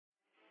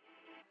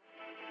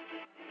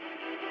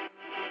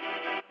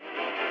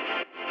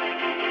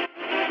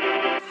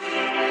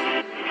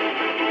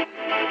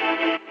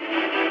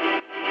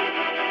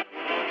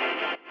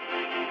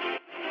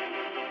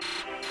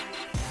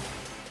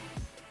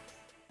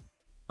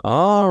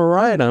All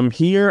right, I'm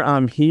here.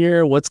 I'm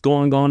here. What's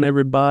going on,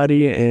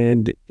 everybody?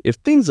 And if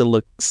things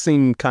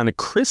seem kind of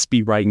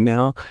crispy right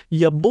now,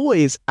 your boy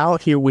is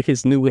out here with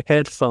his new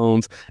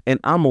headphones,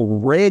 and I'm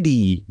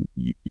ready,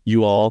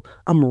 you all.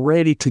 I'm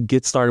ready to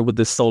get started with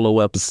this solo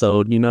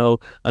episode. Another.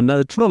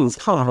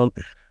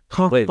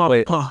 Wait.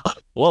 Whoa,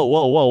 whoa,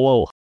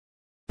 whoa,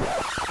 whoa.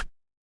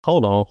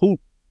 Hold on. Who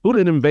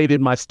did invaded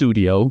my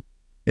studio?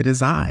 It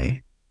is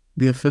I,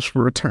 the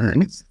official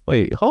return.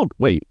 Wait,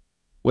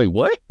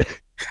 what?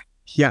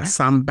 Yes,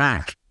 I'm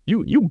back.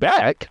 You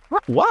back?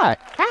 Why?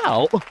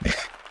 How?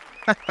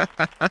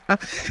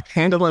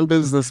 Handling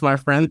business, my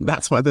friend.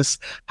 That's what this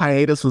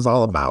hiatus was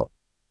all about.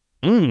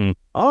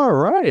 All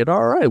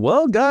right.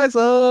 Well, guys,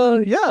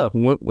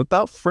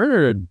 without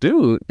further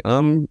ado,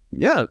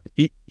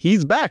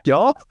 he's back,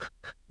 y'all.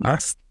 Our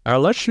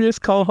illustrious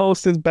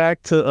co-host is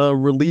back to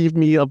relieve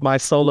me of my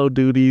solo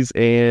duties,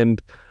 and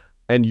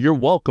you're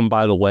welcome,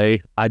 by the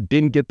way. I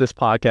didn't get this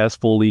podcast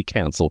fully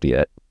canceled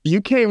yet. You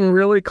came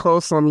really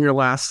close on your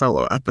last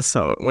solo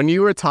episode when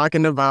you were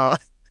talking about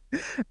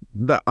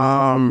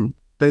the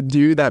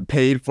dude that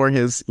paid for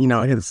his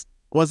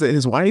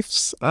his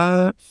wife's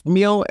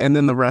meal, and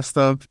then the rest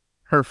of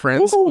her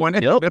friends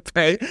wanted to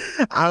pay.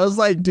 I was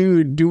like,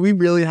 dude, do we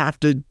really have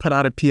to put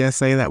out a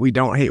PSA that we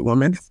don't hate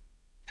women?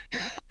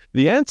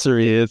 The answer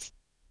is,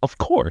 of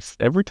course,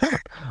 every time.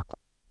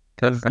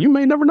 Because you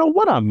may never know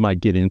what I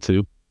might get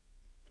into.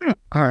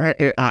 All right.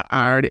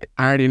 I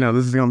already know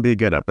this is going to be a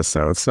good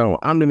episode. So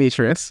I'm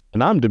Demetrius.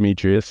 And I'm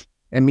Demetrius.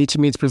 And Meet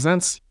You Meets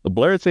presents the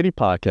Blurred City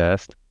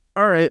Podcast.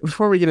 All right.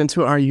 Before we get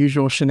into our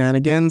usual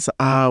shenanigans,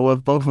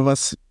 with both of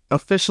us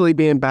officially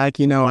being back,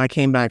 I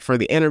came back for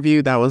the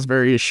interview. That was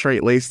very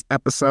straight-laced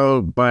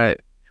episode, but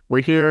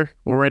we're here.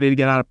 We're ready to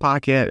get out of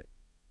pocket.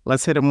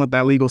 Let's hit him with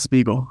that legal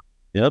spiegel.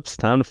 Yep, it's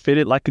time to fit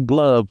it like a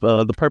glove.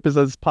 The purpose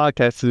of this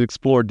podcast is to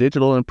explore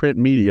digital and print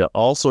media.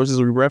 All sources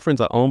we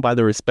reference are owned by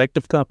their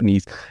respective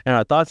companies, and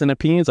our thoughts and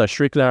opinions are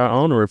strictly our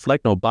own and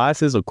reflect no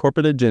biases or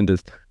corporate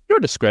agendas.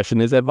 Your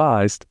discretion is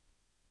advised.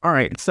 All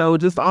right, so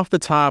just off the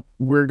top,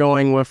 we're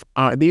going with,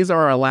 these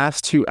are our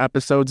last two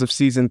episodes of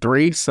season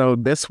 3. So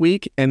this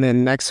week and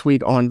then next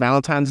week on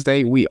Valentine's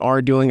Day, we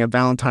are doing a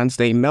Valentine's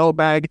Day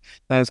mailbag.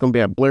 That is going to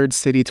be at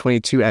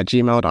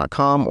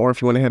blurredcity22@gmail.com, or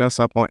if you want to hit us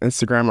up on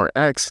Instagram or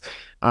X.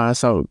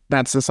 So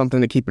that's just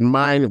something to keep in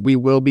mind. We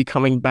will be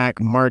coming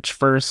back March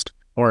 1st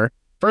or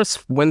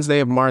first Wednesday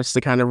of March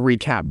to kind of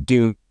recap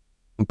Dune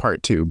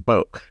Part 2.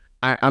 But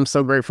I'm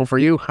so grateful for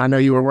you. I know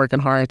you were working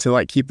hard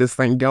to keep this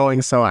thing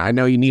going, so I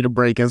know you need a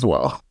break as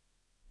well.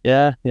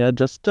 Yeah,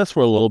 just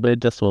for a little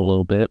bit,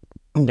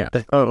 Yeah.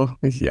 Oh,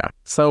 yeah.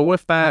 So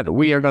with that,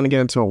 we are going to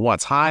get into a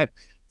what's hot.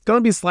 It's going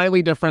to be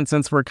slightly different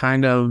since we're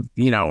kind of,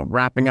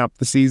 wrapping up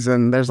the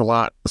season. There's a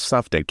lot of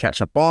stuff to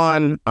catch up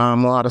on, a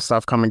lot of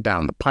stuff coming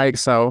down the pike.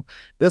 So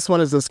this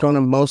one is just going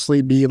to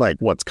mostly be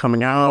what's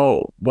coming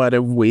out, what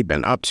have we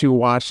been up to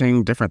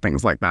watching, different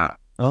things like that.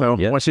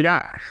 What you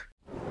got?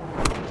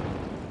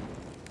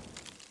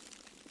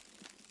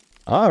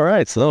 All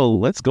right, so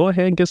let's go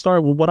ahead and get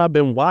started with what I've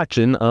been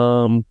watching.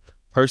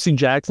 Percy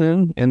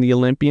Jackson and the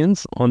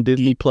Olympians on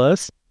Disney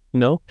Plus.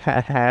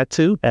 Had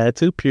to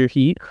pure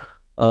heat.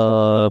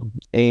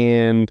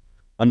 And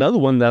another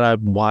one that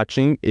I'm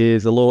watching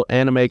is a little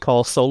anime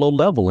called Solo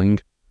Leveling.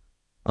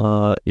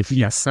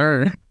 Yes,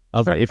 sir.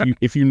 Okay,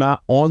 if you're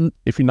not on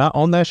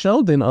that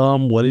show, then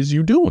what is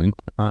you doing?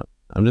 I'm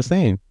just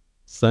saying,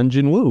 Sun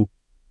Jin Woo.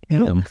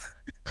 Him.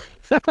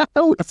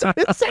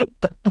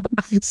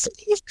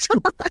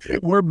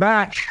 We're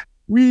back.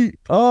 We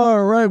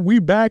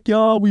back,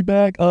 y'all. We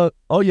back.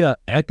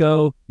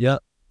 Echo.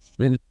 Yep.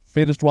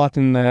 Finished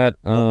watching that.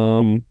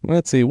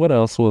 Let's see, what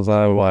else was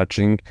I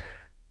watching?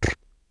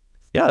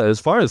 Yeah, as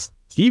far as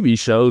TV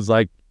shows,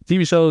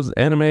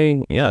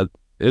 anime, yeah,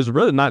 there's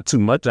really not too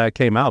much that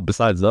came out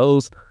besides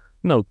those.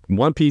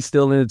 One Piece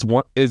still is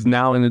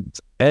now in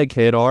its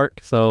Egghead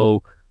arc,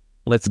 so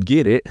let's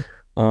get it.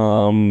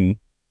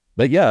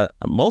 But yeah,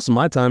 most of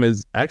my time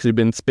has actually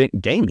been spent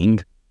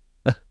gaming.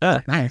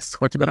 Nice.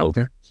 What you been up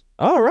to?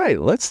 All right,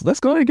 let's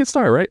go ahead and get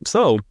started, right?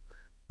 So,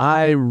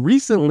 I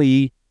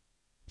recently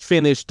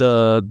finished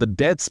the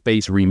Dead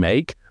Space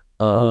remake,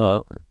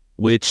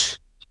 which,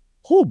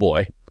 oh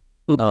boy,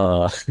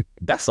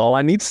 that's all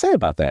I need to say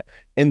about that.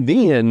 And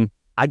then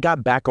I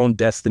got back on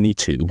Destiny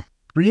 2.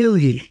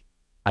 Really?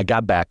 I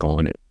got back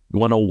on it. You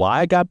want to know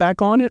why I got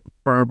back on it?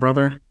 For our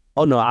brother?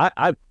 Oh no,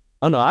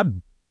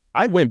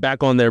 I went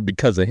back on there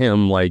because of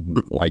him, like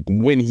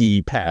when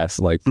he passed,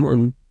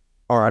 for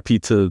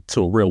RIP to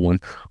a real one.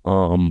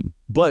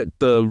 But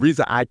the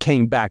reason I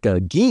came back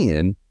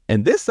again,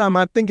 and this time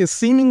I think it's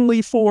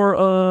seemingly for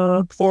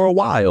a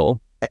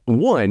while.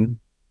 One,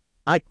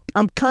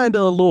 I'm kind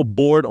of a little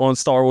bored on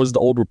Star Wars: The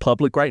Old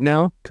Republic right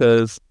now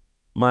because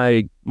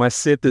my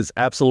Sith is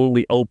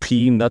absolutely OP.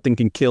 Nothing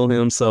can kill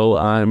him. So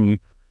I'm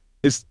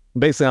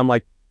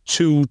like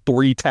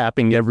 2-3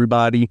 tapping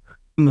everybody.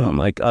 I'm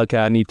like, okay,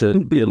 I need to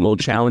be a little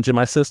challenge in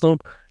my system.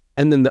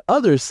 And then the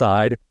other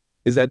side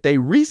is that they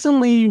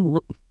recently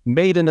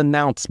made an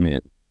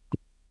announcement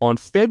on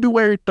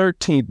February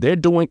 13th, they're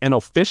doing an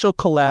official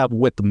collab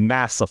with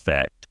Mass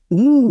Effect.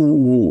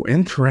 Ooh,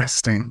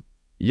 interesting.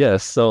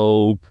 Yes,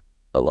 so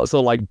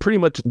like pretty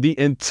much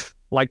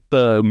like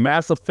the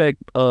Mass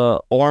Effect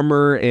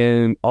armor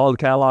and all the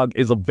catalog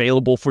is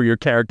available for your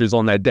characters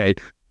on that day,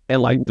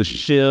 and like the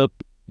ship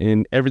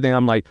and everything.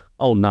 I'm like,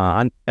 oh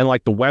nah, and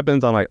like the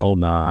weapons, I'm like, oh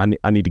nah,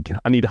 I need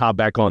to hop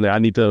back on there. I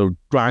need to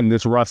grind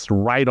this rust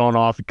right on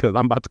off because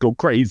I'm about to go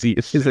crazy.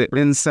 Is it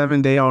in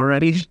 7 day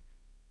already?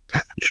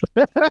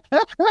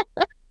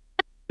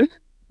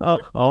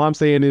 All I'm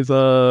saying is,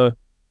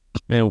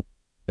 man,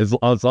 as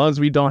long as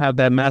we don't have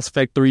that Mass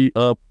Effect 3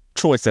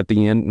 choice at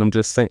the end, I'm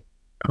just saying.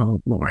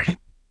 Oh Lord.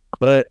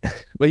 But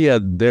yeah,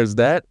 there's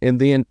that.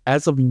 And then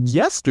as of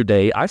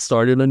yesterday, I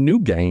started a new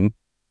game.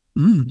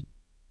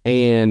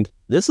 And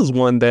this is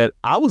one that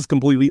I was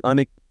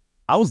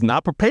I was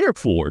not prepared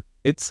for.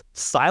 It's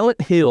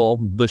Silent Hill,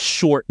 The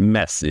Short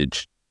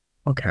Message.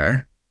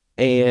 Okay.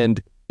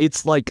 And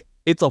it's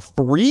a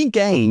free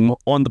game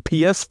on the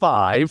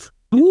PS5.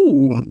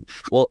 Ooh.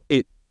 Well,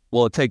 it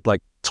take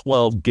like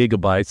 12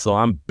 gigabytes, so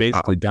I'm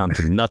basically down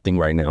to nothing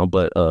right now.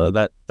 But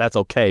that's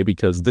okay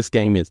because this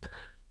game is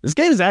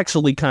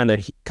actually kind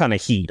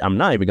of heat. I'm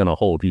not even gonna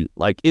hold you.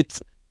 Like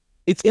it's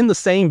in the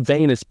same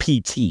vein as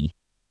PT.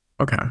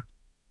 Okay.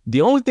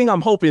 The only thing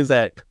I'm hoping is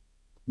that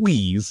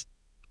please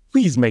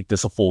make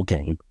this a full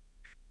game.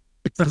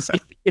 Because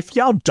if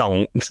y'all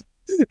don't,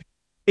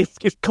 if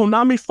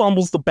Konami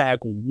fumbles the bag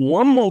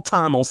one more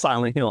time on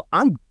Silent Hill,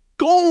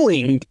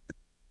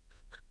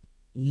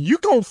 you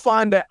gonna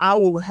find that I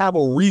will have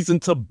a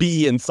reason to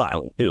be in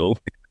Silent Hill.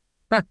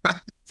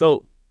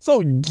 So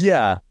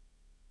yeah,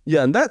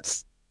 and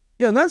that's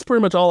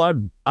pretty much all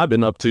I've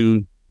been up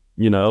to,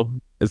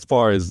 as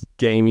far as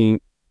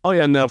gaming. Oh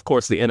yeah, and then of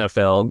course the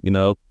NFL,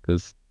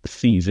 because the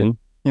season.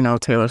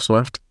 Taylor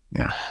Swift.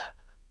 Yeah.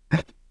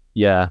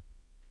 Yeah.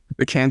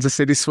 The Kansas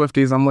City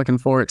Swifties, I'm looking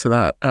forward to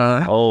that.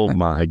 Oh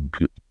my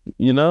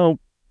god.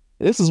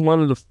 This is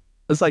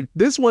it's like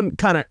this one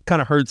kind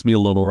of hurts me a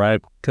little,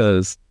 right?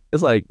 Because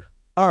it's like,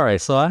 all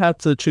right, so I have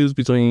to choose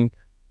between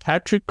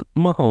Patrick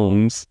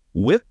Mahomes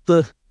with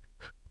the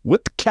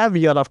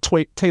caveat of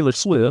Taylor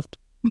Swift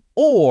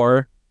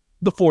or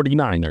the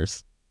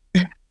 49ers.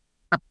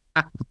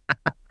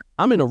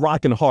 I'm in a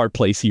rock and hard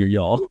place here,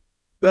 y'all.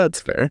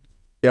 That's fair.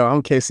 Yo,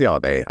 I'm KC all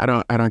day. I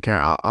don't care.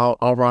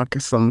 I'll rock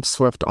some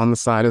Swift on the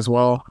side as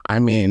well. I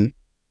mean,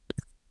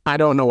 I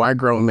don't know why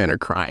grown men are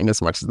crying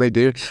as much as they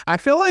do. I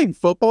feel like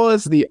football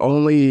is the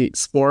only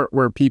sport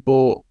where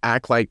people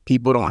act like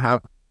people don't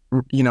have,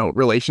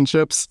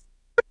 relationships.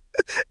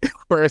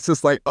 Where it's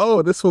just like,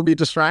 oh, this will be a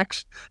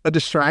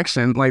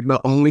distraction. Like the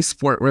only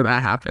sport where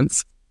that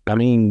happens. I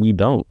mean, we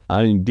don't.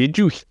 I mean, did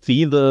you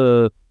see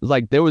there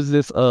was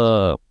this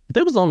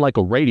there was on like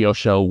a radio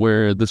show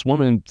where this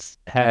woman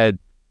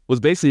was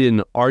basically in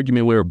an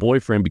argument with her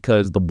boyfriend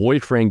because the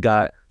boyfriend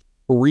got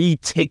free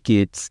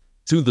tickets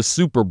to the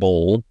Super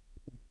Bowl,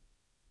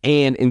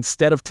 and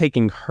instead of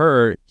taking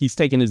her, he's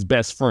taking his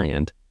best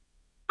friend.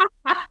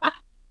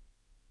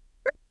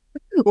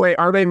 Wait,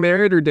 are they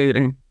married or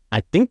dating?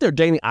 I think they're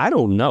dating. I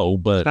don't know,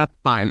 but that's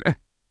fine.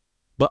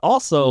 But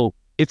also,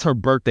 it's her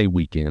birthday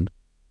weekend.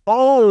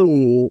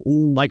 Oh,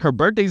 like her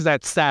birthday's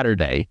that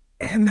Saturday.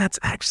 And that's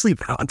actually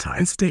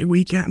Valentine's Day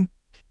weekend.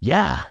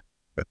 Yeah.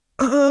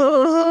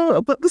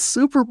 But the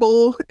Super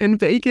Bowl in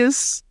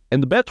Vegas.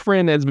 And the best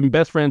friend has been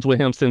best friends with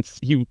him since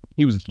he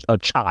was a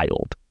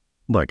child.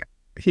 Look,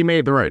 he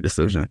made the right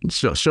decision.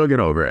 She'll get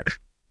over it.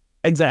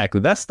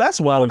 Exactly. That's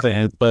what I'm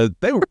saying. But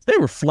they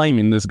were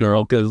flaming this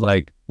girl because,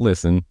 like,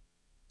 listen,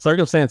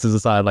 circumstances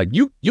aside, like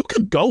you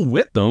could go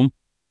with them.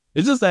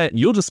 It's just that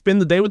you'll just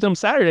spend the day with him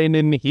Saturday and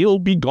then he'll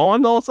be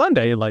gone on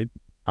Sunday. Like,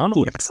 I don't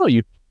know what to tell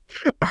you.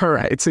 All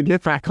right, to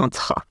get back on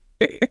top.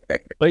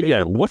 But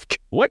yeah,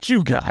 what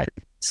you got?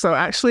 So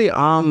actually,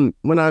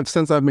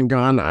 since I've been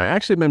gone, I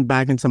actually been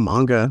back into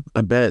manga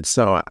a bit.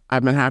 So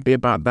I've been happy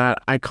about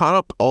that. I caught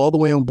up all the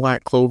way on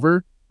Black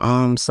Clover.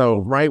 So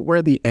right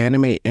where the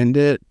anime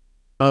ended,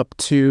 up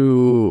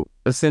to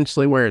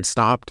essentially where it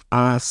stopped.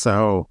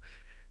 So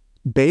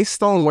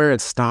based on where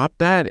it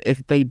stopped at,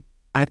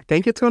 I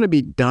think it's going to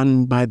be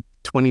done by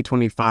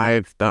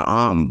 2025, the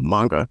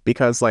manga,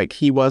 because like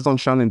he was on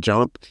Shonen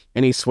Jump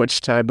and he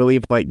switched to, I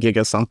believe, like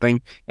Giga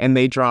something, and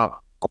they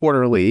drop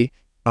quarterly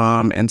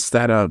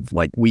instead of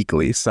like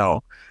weekly.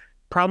 So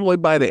probably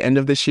by the end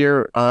of this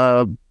year,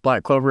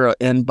 Black Clover will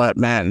end. But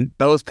man,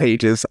 those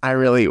pages, I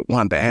really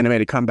want the anime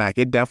to come back.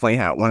 It definitely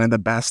had one of the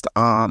best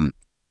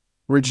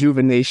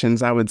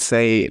rejuvenations, I would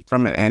say,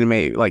 from an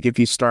anime, like if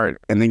you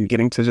start and then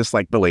getting to just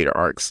like the later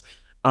arcs.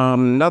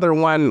 Another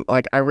one,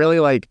 like I really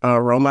like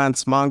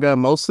romance manga,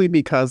 mostly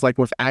because like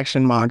with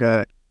action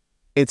manga,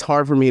 it's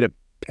hard for me to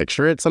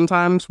picture it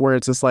sometimes, where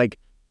it's just like,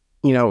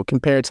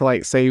 compared to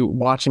like, say,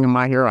 watching a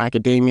My Hero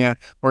Academia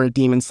or a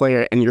Demon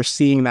Slayer, and you're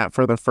seeing that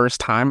for the first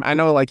time. I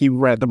know like you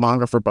read the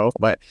manga for both,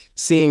 but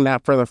seeing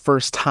that for the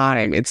first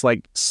time, it's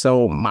like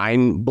so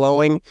mind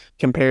blowing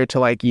compared to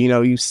like,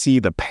 you see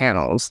the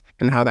panels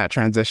and how that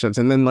transitions,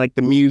 and then like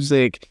the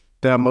music,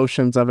 the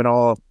emotions of it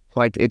all.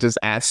 like it just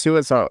adds to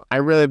it. So I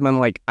really been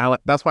like,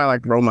 that's why I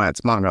like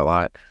romance manga a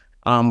lot.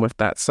 With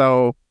that,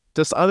 so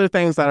just other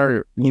things that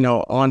are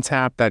on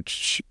tap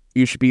that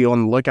you should be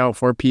on the lookout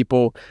for.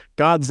 People,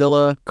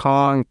 Godzilla,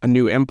 Kong, A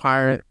New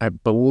Empire. I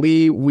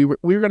believe we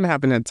were gonna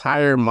have an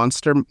entire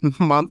monster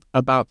month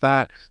about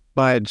that,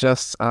 but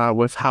just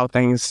with how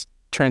things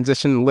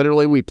transitioned,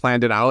 literally we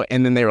planned it out,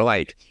 and then they were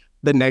like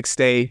the next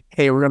day,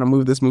 hey, we're gonna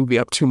move this movie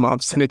up 2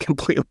 months, and it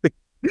completely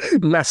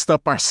messed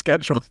up our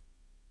schedule.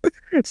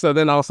 So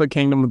then also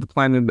Kingdom of the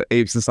Planet of the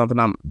Apes is something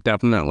I'm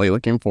definitely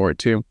looking forward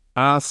to.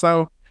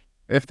 So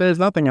if there's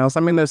nothing else, I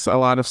mean, there's a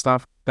lot of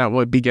stuff that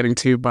we'll be getting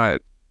to,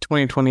 but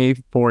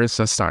 2024 is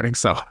just starting,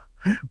 so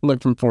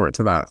looking forward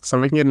to that. So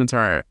we can get into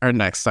our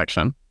next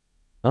section.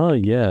 Oh,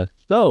 yeah.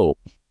 So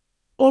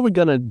what we're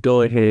going to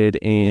go ahead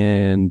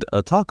and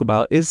talk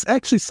about is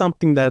actually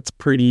something that's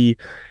pretty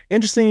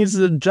interesting. It's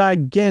a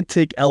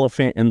gigantic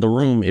elephant in the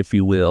room, if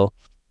you will.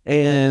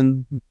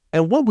 And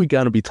what we're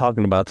going to be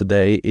talking about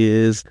today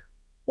is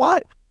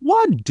why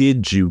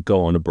did you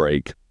go on a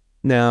break?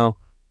 Now,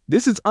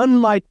 this is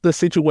unlike the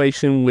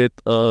situation with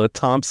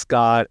Tom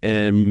Scott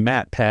and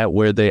MatPat,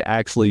 where they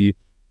actually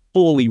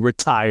fully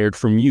retired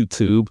from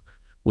YouTube,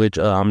 which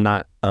I'm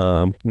not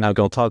going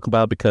to talk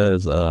about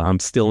because I'm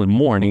still in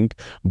mourning.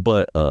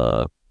 But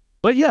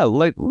yeah,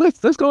 like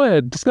let's go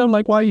ahead. Discuss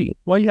like why you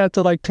had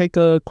to like take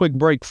a quick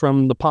break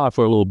from the pod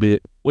for a little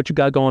bit. What you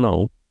got going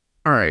on?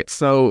 All right,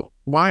 so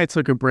why I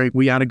took a break,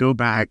 we got to go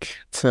back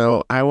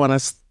to I want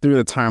us through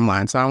the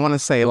timeline. So I want to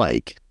say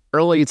like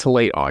early to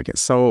late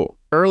August. So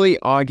early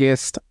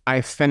August,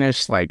 I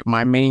finished like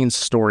my main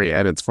story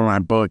edits for my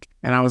book,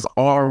 and I was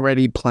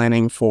already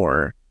planning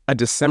for a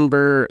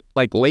December,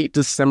 like late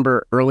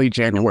December, early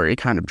January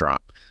kind of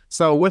drop.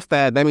 So with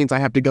that means I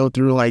have to go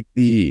through like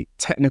the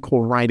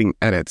technical writing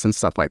edits and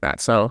stuff like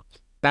that. So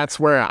that's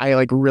where I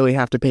like really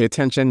have to pay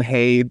attention.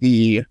 Hey,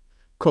 the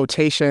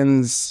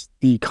quotations,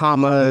 the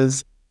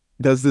commas,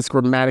 does this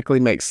grammatically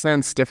make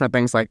sense? Different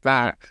things like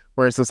that.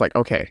 Where it's just like,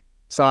 okay.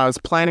 So I was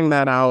planning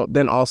that out.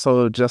 Then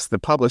also just the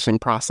publishing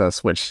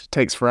process, which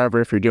takes forever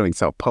if you're doing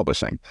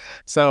self-publishing.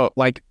 So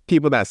like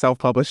people that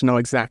self-publish know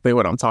exactly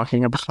what I'm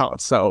talking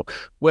about. So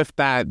with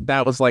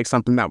that was like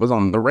something that was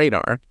on the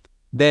radar.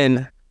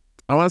 Then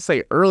I want to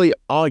say early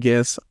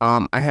August,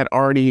 I had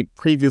already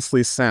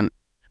previously sent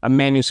a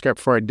manuscript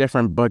for a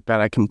different book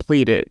that I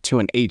completed to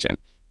an agent.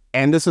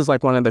 And this is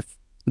like one of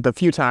the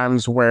few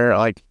times where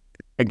like,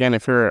 again,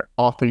 if you're an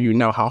author, you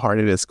know how hard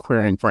it is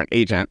querying for an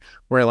agent,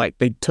 where like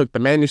they took the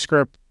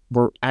manuscript,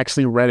 were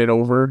actually read it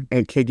over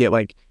and could get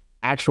like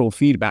actual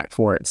feedback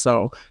for it.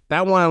 So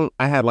that one,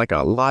 I had like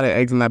a lot of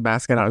eggs in that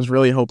basket. I was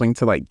really hoping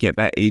to like get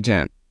that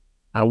agent.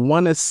 I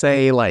want to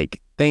say like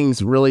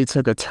things really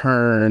took a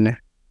turn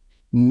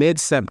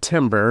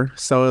mid-September.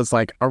 So it was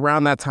like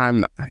around that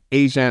time, the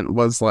agent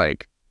was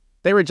like,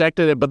 they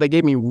rejected it, but they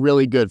gave me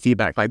really good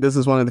feedback. Like this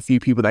is one of the few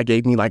people that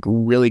gave me like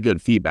really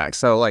good feedback.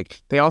 So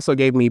like they also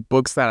gave me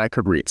books that I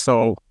could read.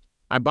 So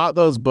I bought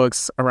those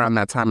books around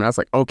that time, and I was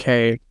like,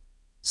 okay,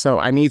 so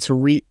I need to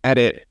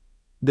re-edit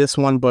this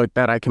one book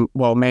that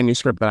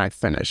manuscript that I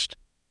finished.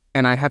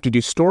 And I have to do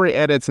story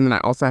edits, and then I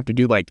also have to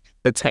do like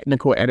the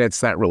technical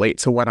edits that relate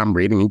to what I'm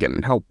reading and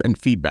getting help and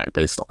feedback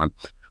based on.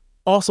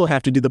 Also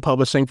have to do the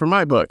publishing for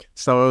my book.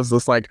 So it was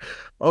just like,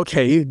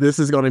 okay, this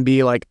is going to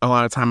be like a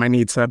lot of time I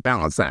need to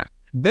balance that.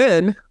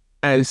 Then,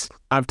 as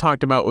I've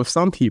talked about with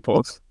some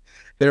people,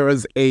 there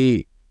was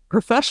a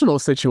professional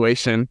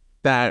situation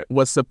that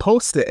was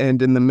supposed to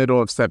end in the middle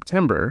of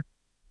September,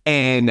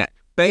 and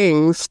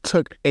things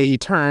took a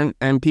turn,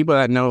 and people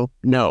that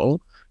know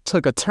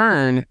took a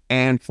turn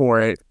and for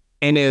it.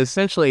 And it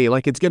essentially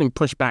like it's getting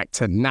pushed back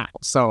to now.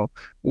 So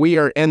we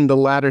are in the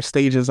latter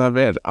stages of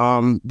it.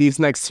 These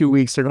next 2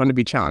 weeks are going to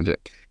be challenging.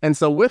 And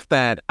so with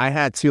that, I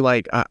had to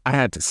I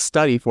had to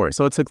study for it.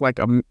 So it took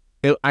like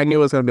I knew it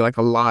was going to be like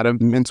a lot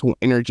of mental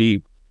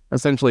energy,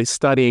 essentially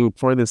studying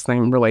for this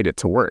thing related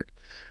to work.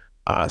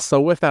 So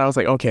with that, I was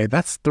like, okay,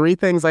 that's 3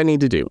 things I need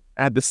to do.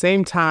 At the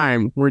same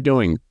time, we're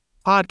doing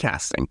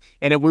podcasting.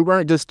 And if we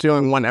weren't just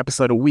doing 1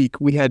 episode a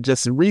week, we had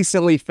just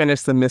recently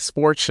finished the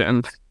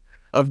misfortune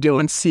of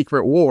doing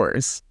Secret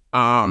Wars.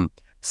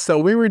 So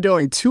we were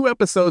doing 2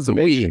 episodes a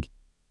week.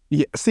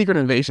 Yeah, Secret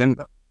Invasion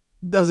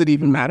doesn't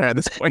even matter at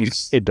this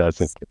point. It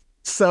doesn't.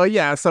 So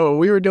yeah, so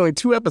we were doing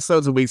 2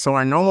 episodes a week. So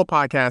our normal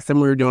podcast, and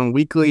we were doing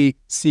weekly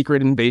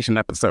Secret Invasion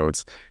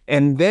episodes.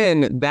 And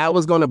then that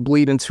was going to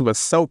bleed into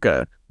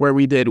Ahsoka, where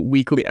we did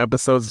weekly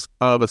episodes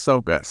of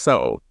Ahsoka.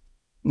 So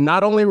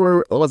not only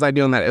was I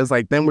doing that, it was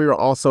like then we were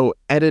also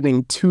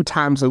editing 2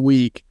 times a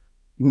week,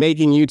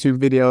 making YouTube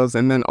videos,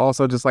 and then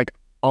also just like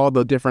all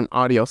the different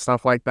audio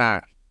stuff like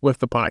that with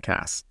the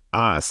podcast.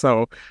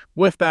 So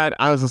with that,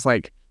 I was just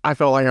like, I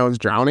felt like I was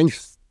drowning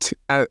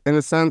in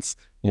a sense,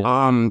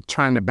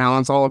 trying to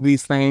balance all of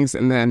these things.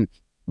 And then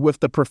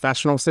with the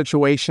professional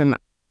situation,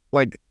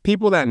 like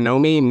people that know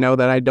me know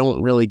that I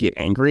don't really get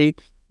angry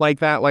like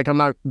that. Like I'm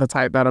not the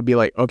type that'll be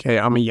like, okay,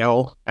 I'm gonna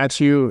yell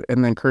at you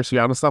and then curse you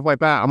out and stuff like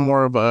that. I'm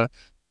more of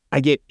I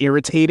get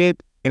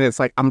irritated, and it's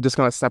like, I'm just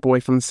going to step away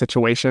from the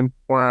situation,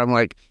 or I'm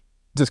like,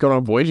 just going to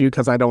avoid you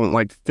because I don't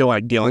like feel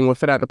like dealing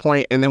with it at the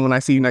point. And then when I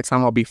see you next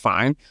time, I'll be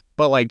fine.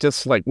 But like,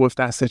 just like with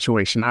that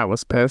situation, I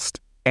was pissed.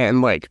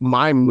 And like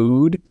my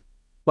mood,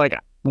 like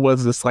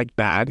was just like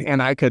bad.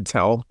 And I could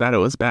tell that it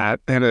was bad.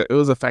 And it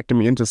was affecting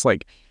me in just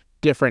like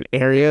different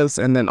areas.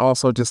 And then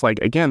also just like,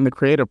 again, the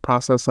creative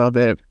process of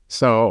it.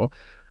 So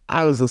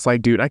I was just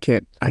like, dude, I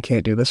can't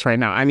do this right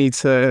now. I need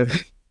to,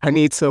 I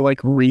need to like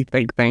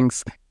rethink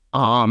things.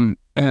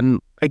 And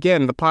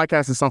again, the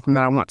podcast is something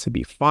that I want to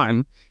be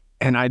fun.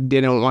 And I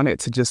didn't want it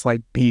to just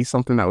like be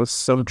something that was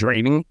so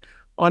draining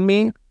on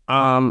me.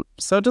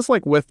 So just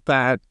like with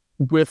that,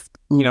 with,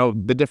 you know,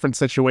 the different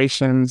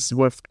situations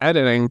with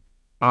editing,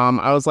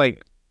 I was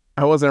like,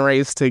 I wasn't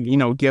raised to, you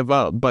know, give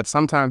up, but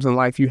sometimes in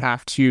life you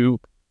have to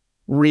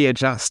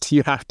readjust.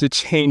 You have to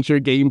change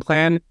your game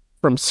plan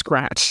from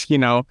scratch. You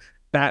know,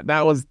 that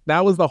was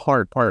the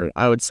hard part.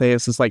 I would say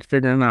is just like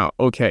figuring out,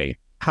 okay,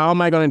 how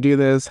am I going to do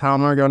this? How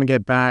am I going to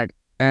get back?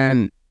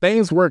 And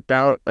things worked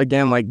out.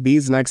 Again, like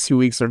these next 2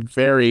 weeks are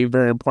very,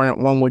 very important.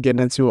 One, we'll get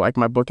into like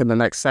my book in the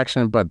next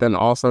section, but then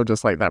also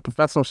just like that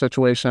professional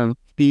situation.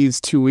 These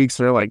 2 weeks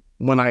are like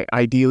when I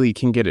ideally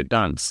can get it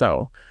done.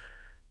 So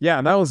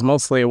yeah, that was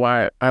mostly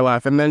why I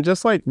laugh. And then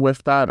just like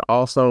with that,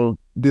 also,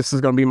 this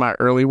is going to be my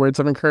early words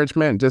of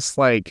encouragement. Just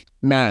like,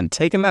 man,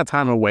 taking that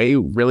time away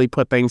really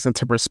put things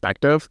into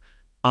perspective.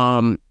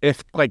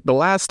 If like the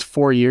last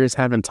 4 years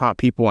haven't taught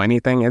people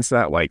anything, it's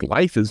that like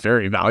life is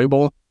very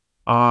valuable.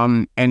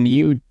 And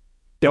you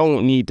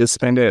don't need to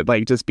spend it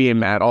like just being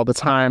mad all the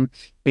time,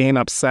 being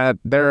upset.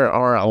 There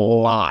are a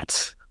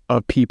lot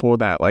of people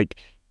that like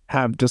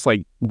have just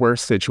like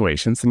worse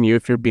situations than you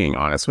if you're being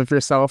honest with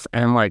yourself.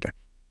 And like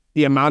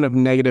the amount of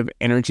negative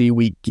energy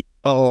we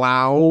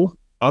allow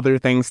other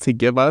things to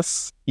give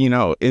us, you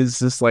know, is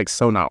just like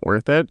so not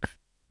worth it.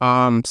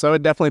 So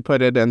it definitely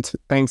put it into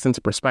things into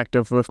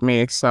perspective with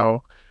me.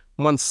 So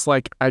once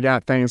like I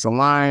got things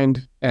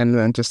aligned and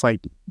then just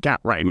like got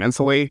right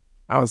mentally,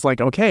 I was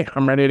like, okay,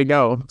 I'm ready to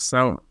go.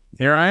 So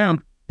here I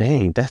am.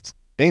 Dang, that's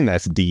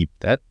deep.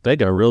 That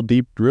got real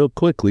deep real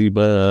quickly,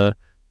 but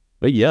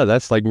yeah,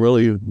 that's like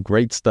really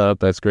great stuff.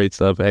 That's great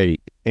stuff. Hey,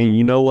 and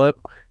you know what?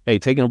 Hey,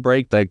 taking a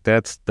break, like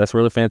that's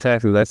really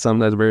fantastic. That's something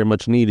that's very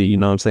much needed. You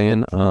know what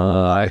I'm saying?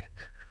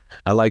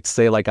 I like to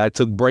say like I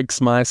took breaks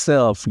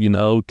myself, you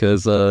know,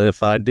 because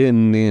if I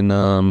didn't,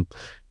 then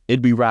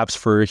it'd be Raps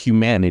for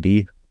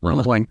Humanity.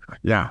 Rumbling.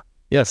 Yeah.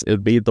 Yes,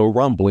 it'd be the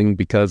rumbling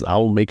because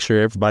I'll make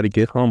sure everybody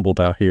get humbled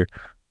out here.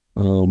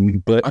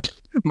 But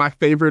my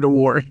favorite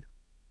award.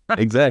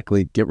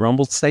 Exactly. Get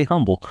rumbled, stay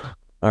humble.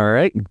 All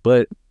right.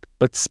 But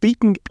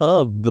speaking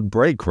of the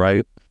break,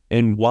 right,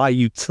 and why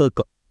you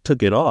took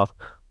it off,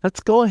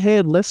 let's go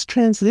ahead. Let's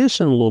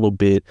transition a little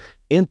bit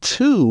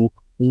into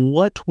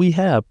what we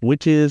have,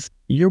 which is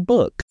your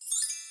book.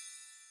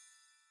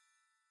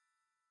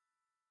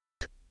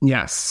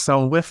 Yes.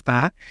 So with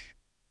that,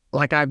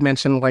 like I've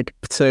mentioned, like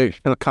to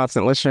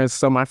constant listeners,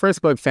 so my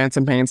first book,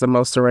 Phantom Pain's A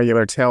Most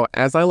Irregular Tale,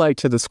 as I like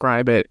to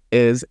describe it,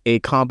 is a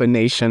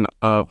combination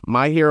of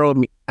My Hero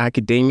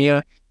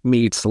Academia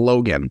meets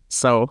Logan.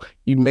 So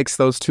you mix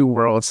those two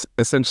worlds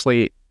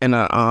essentially in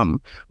a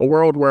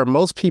world where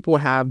most people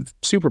have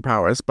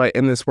superpowers, but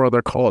in this world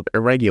they're called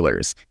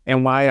irregulars.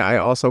 And why I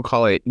also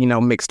call it, you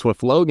know, mixed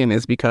with Logan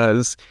is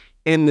because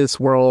in this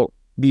world,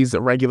 these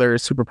irregular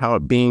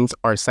superpowered beings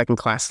are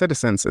second-class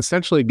citizens,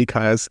 essentially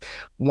because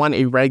one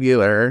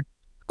irregular,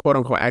 quote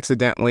unquote,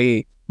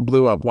 accidentally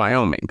blew up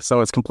Wyoming.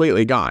 So it's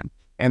completely gone.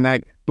 And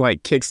that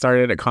like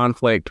kickstarted a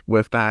conflict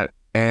with that.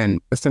 And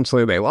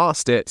essentially they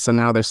lost it. So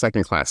now they're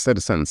second-class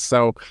citizens.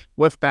 So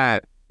with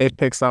that, it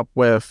picks up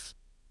with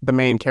the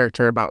main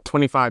character about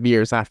 25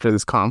 years after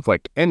this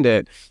conflict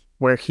ended,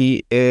 where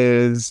he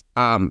is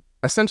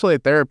essentially a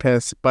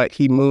therapist, but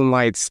he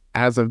moonlights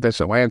as a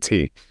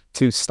vigilante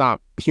to stop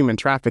human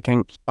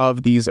trafficking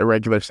of these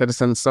irregular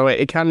citizens. So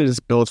it kind of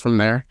just builds from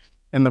there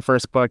in the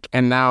first book.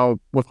 And now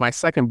with my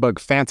second book,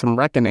 Phantom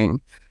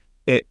Reckoning,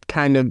 it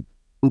kind of,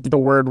 the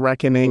word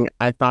reckoning,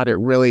 I thought it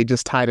really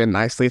just tied in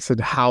nicely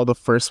to how the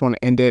first one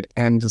ended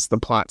and just the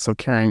plot. So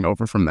carrying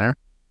over from there.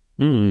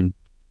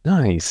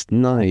 Nice.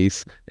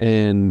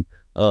 And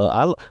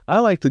I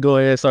like to go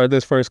ahead and start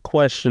this first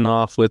question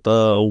off with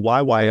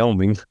why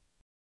Wyoming?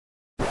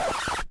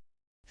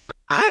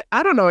 I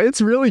don't know.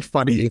 It's really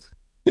funny.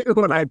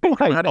 When I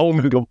think about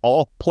Wyoming of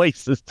all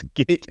places to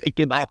get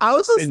taken out. I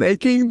was just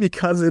thinking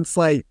because it's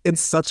like it's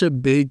such a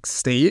big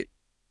state,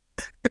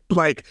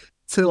 like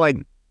to like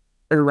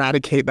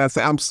eradicate that.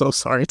 I'm so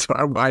sorry to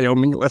our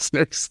Wyoming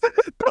listeners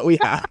that we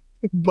have,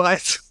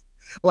 but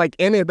like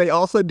in it they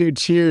also do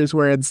cheers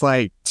where it's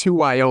like to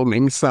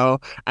Wyoming. So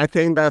I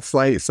think that's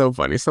like so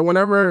funny. So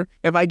whenever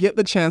if I get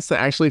the chance to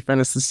actually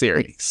finish the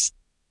series,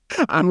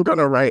 I'm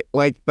gonna write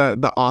like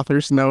the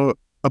author's note,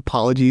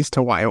 apologies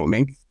to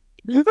Wyoming.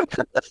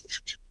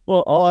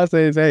 Well, all I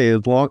say is, hey,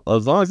 as long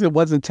as it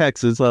wasn't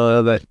Texas,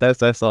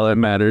 that's all that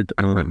mattered.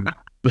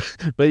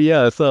 But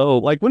yeah, so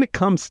like when it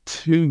comes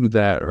to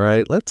that,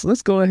 right? Let's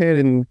go ahead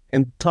and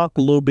talk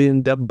a little bit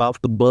in depth about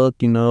the book.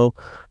 You know,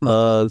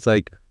 it's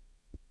like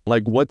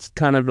like what's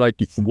kind of like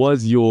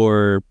was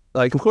your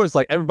like, of course,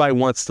 like everybody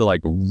wants to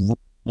like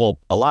well,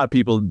 a lot of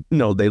people,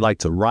 they like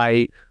to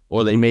write,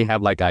 or they may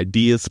have like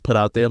ideas put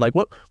out there. Like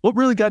what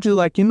really got you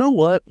like, you know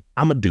what,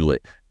 I'm gonna do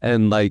it.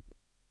 And like,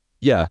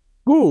 yeah.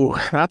 Ooh,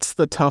 that's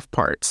the tough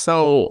part.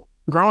 So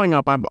growing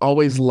up, I've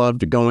always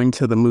loved going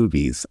to the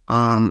movies.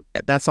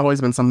 That's always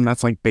been something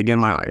that's like big in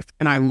my life.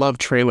 And I love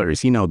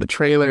trailers. The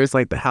trailers,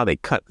 like how they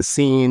cut the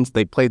scenes,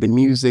 they play the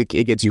music,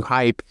 it gets you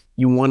hype.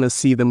 You want to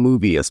see the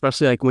movie,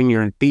 especially like when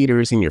you're in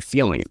theaters and you're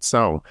feeling it.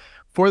 So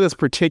for this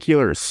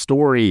particular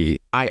story,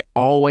 I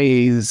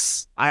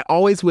always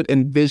would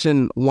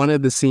envision one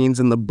of the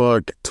scenes in the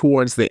book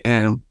towards the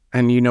end.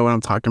 And you know what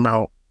I'm talking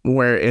about,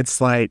 where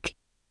it's like,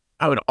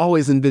 I would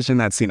always envision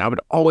that scene.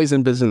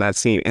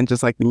 And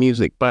just like the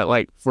music. But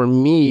like for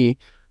me,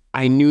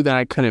 I knew that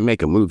I couldn't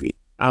make a movie.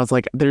 I was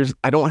like,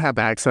 I don't have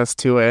access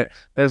to it.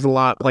 There's a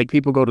lot, like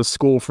people go to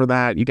school for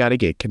that. You got to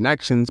get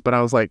connections. But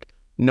I was like,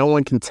 no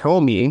one can tell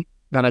me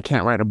that I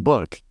can't write a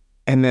book.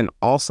 And then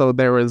also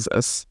there was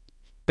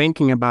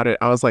thinking about it.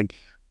 I was like,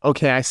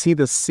 okay, I see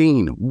the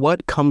scene.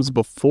 What comes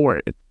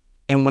before it?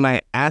 And when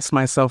I asked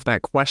myself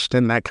that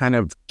question, that kind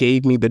of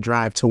gave me the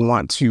drive to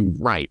want to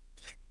write.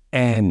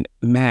 And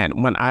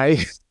man, when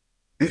I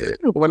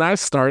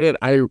started,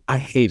 I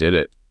hated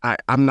it.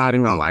 I'm not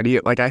even gonna lie to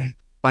you. I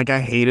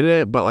hated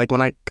it, but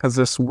like cause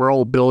this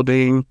world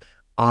building,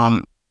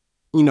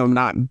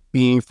 not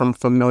being from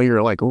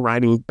familiar like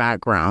writing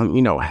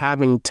background,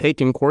 having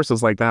taken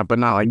courses like that, but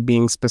not like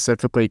being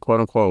specifically quote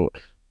unquote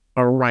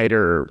a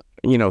writer,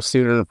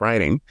 student of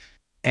writing,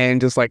 and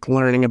just like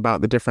learning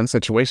about the different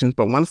situations.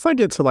 But once I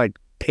get to like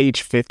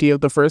page 50 of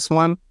the first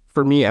one,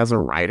 for me as a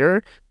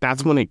writer,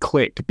 that's when it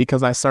clicked,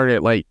 because I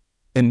started like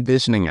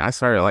envisioning it. I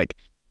started like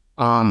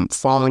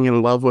falling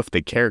in love with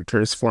the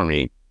characters for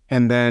me.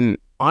 And then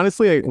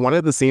honestly, like, one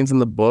of the scenes in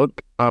the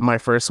book, my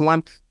first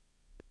one,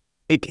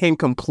 it came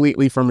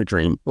completely from a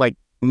dream. Like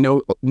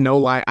no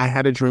lie, I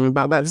had a dream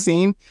about that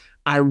scene.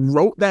 I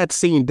wrote that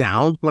scene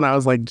down when I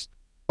was like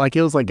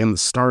it was like in the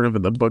start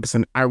of the books,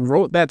 and I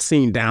wrote that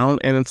scene down,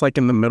 and it's like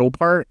in the middle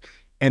part,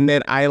 and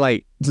then I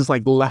like just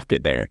like left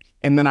it there,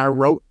 and then I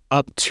wrote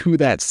up to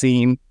that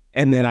scene,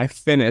 and then I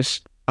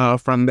finished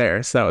from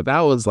there. So that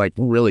was like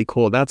really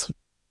cool. That's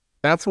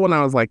when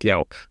I was like,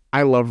 yo,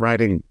 I love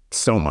writing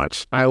so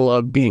much. I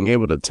love being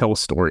able to tell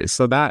stories.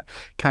 So that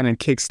kind of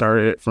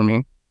kickstarted it for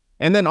me.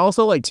 And then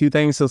also like two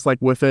things just like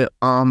with it,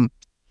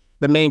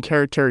 the main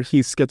character,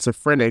 he's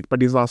schizophrenic,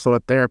 but he's also a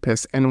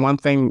therapist. And one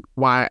thing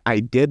why I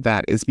did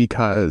that is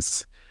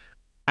because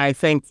I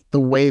think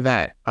the way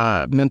that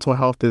mental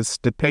health is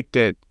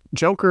depicted,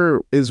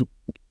 Joker is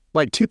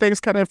like two things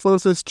kind of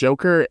influences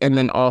Joker, and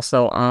then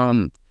also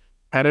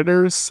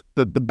Predators,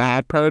 the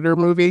bad Predator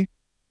movie.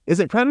 Is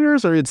it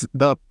Predators or it's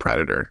The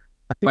Predator?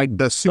 Like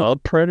the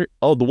Predator?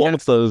 Oh, the one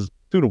with the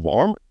suit of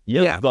armor?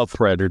 Yeah, The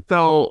Predator.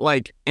 So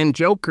like in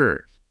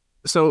Joker,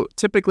 so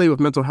typically with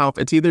mental health,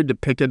 it's either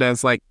depicted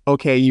as like,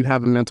 okay, you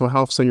have a mental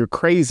health, so you're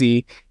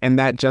crazy, and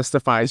that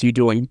justifies you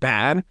doing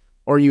bad,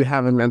 or you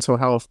have a mental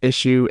health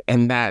issue,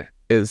 and that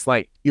is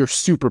like your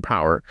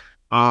superpower.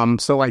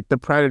 So like the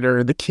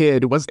Predator, the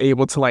kid was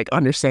able to like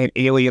understand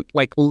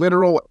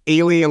literal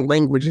alien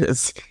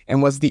languages,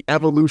 and was the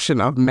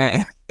evolution of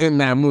man in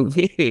that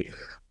movie.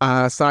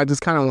 So I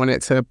just kind of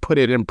wanted to put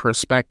it in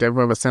perspective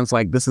of a sense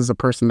like this is a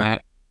person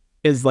that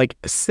is like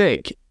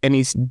sick and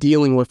he's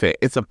dealing with it.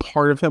 It's a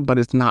part of him, but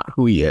it's not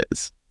who he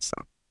is. So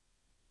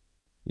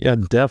yeah,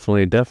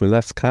 definitely.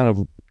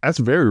 That's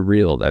very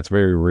real. That's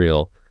very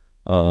real.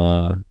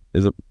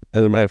 As a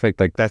matter of fact,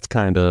 like that's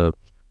kind of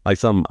like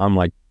something I'm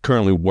like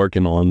currently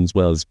working on as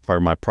well as part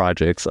of my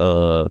projects.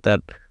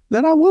 That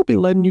I will be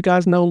letting you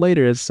guys know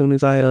later as soon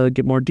as I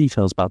get more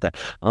details about that.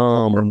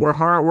 We're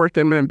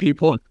hard-working men,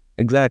 people.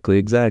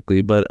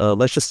 Exactly. But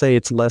let's just say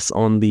it's less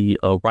on the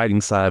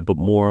writing side, but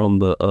more on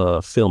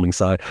the filming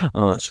side.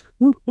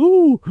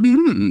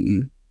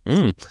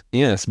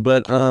 Yes,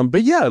 but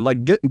yeah,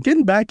 like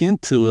getting back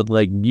into it,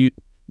 like you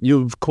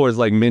of course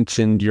like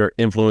mentioned your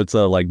influence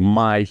of like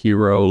My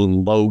Hero,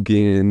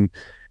 Logan,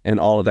 and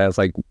all of that. It's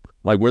like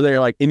were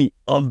there like any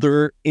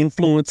other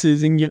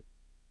influences in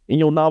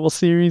your novel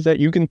series that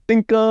you can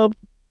think of?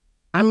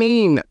 I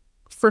mean,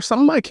 for some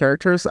of my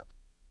characters,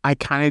 I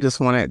kind of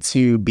just want it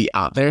to be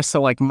out there.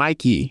 So like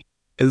Mikey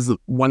is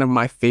one of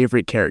my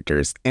favorite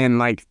characters and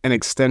like an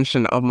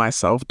extension of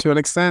myself to an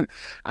extent.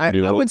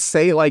 I would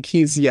say like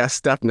he's, yes,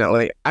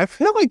 definitely. I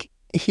feel like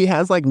he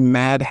has like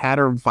Mad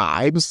Hatter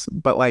vibes,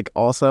 but like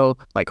also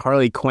like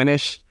Harley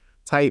Quinnish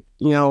type,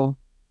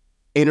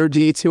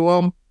 energy to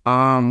him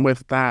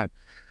with that.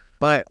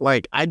 But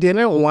like I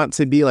didn't want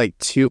to be like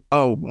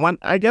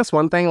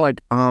one thing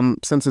like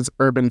since it's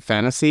urban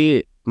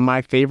fantasy,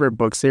 my favorite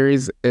book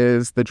series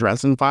is The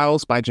Dresden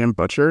Files by Jim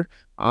Butcher.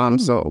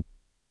 So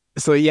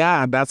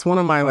yeah, that's one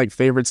of my like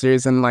favorite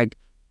series. And like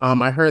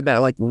I heard that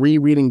like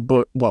reading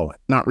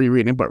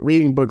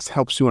books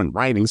helps you in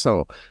writing.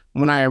 So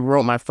when I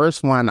wrote my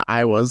first one,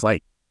 I was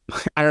like,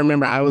 I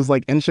remember I was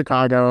like in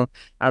Chicago.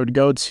 I would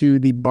go to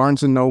the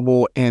Barnes and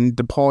Noble and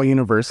DePaul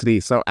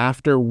University. So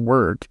after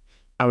work,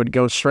 I would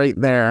go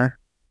straight there.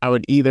 I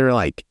would either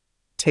like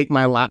take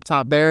my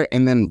laptop there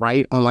and then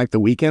write on like the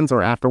weekends,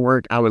 or after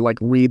work, I would like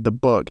read the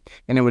book,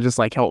 and it would just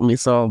like help me.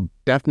 So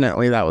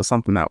definitely that was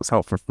something that was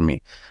helpful for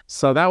me.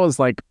 So that was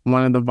like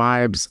one of the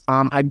vibes.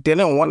 I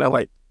didn't want to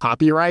like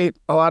copyright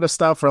a lot of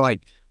stuff, or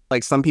like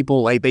some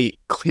people like they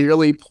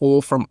clearly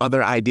pull from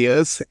other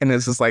ideas, and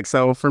it's just like,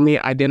 so for me,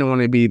 I didn't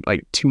want to be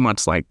like too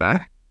much like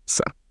that.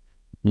 So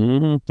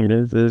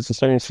There's a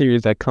certain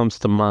series that comes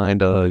to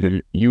mind.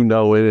 You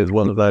know it as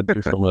well as I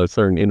do from a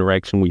certain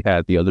interaction we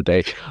had the other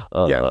day.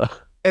 Yeah.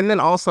 And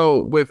then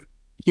also with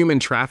human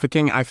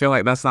trafficking, I feel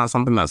like that's not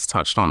something that's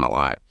touched on a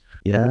lot.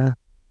 Yeah,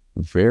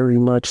 very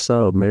much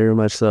so. Very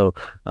much so.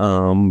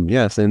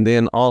 Yes. And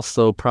then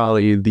also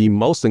probably the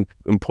most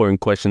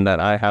important question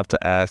that I have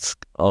to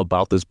ask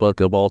about this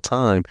book of all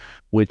time,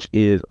 which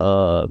is,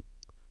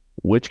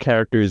 which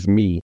character is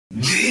me?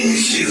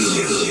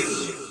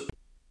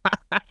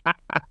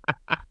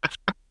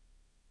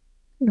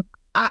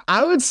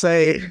 I would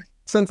say,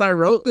 since I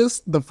wrote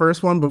this, the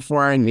first one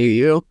before I knew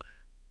you,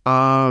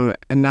 and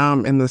now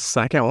I'm in the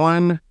second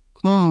one.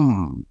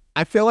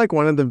 I feel like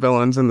one of the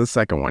villains in the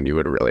second one you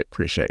would really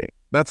appreciate.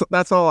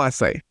 That's all I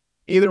say.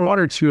 Either one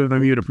or two of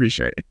them you'd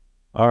appreciate.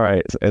 All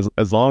right.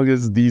 As long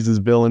as these is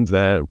villains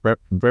that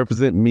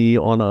represent me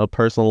on a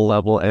personal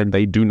level and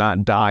they do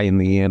not die in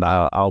the end,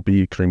 I'll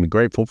be extremely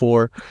grateful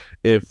for.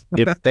 If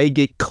they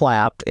get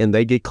clapped and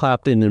they get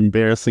clapped in an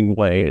embarrassing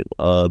way,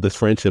 this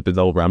friendship is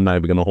over. I'm not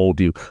even gonna hold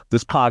you.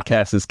 This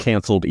podcast is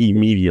canceled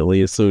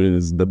immediately as soon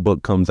as the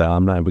book comes out.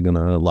 I'm not even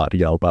gonna lie to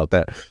y'all about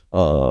that.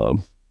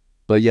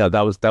 But yeah,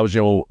 that was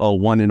your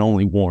one and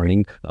only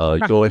warning.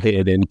 Go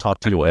ahead and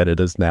talk to your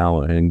editors now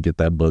and get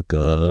that book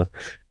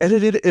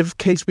edited in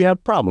case we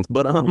have problems.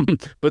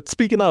 But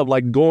speaking of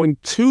like going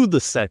to the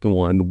second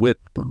one with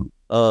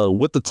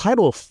the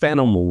title of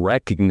Phantom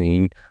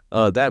Reckoning,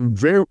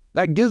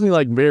 that gives me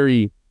like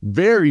very,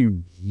 very,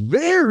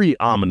 very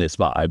ominous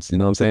vibes. You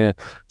know what I'm saying?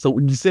 So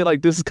would you say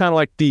like this is kind of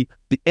like the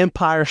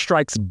Empire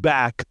Strikes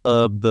Back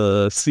of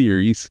the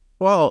series?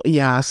 Well,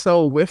 yeah.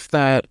 So with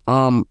that,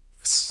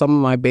 some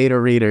of my beta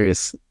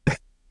readers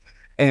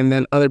and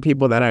then other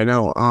people that I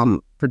know,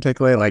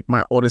 particularly like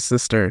my oldest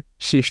sister,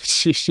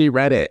 she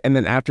read it, and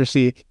then after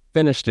she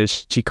finished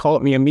it, she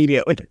called me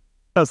immediately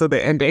because of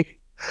the ending.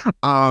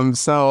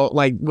 So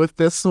like with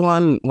this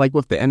one, like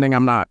with the ending,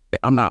 I'm not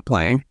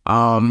playing.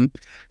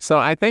 So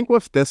I think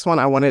with this one,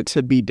 I want it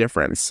to be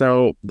different.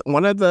 So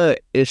one of the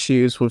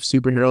issues with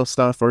superhero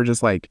stuff, or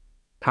just like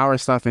power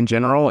stuff in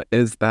general,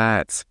 is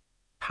that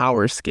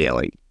power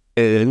scaling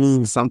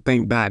is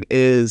something that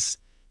is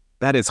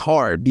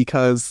hard,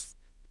 because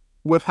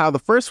with how the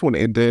first one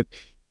ended,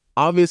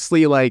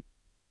 obviously like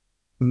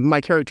one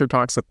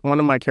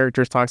of my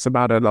characters talks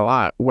about it a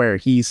lot, where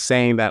he's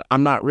saying that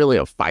I'm not really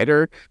a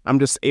fighter. I'm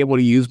just able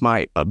to use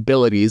my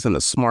abilities in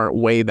a smart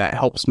way that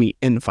helps me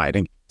in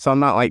fighting. So I'm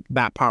not like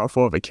that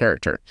powerful of a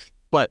character.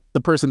 But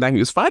the person that he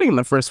was fighting in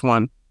the first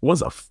one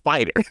was a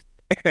fighter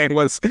and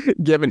was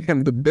giving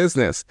him the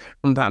business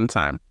from time to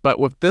time. But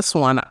with this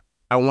one,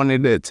 I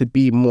wanted it to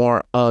be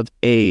more of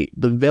the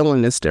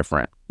villain is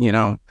different, you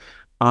know?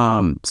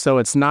 So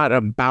it's not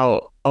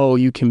about, oh,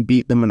 you can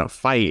beat them in a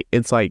fight.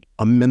 It's like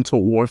a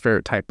mental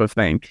warfare type of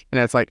thing. And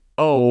it's like,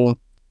 oh,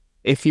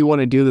 if you want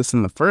to do this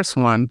in the first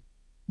one,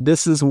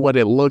 this is what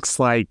it looks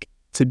like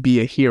to be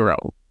a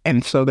hero.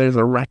 And so there's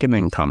a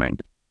reckoning coming,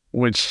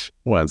 which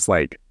was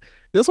like,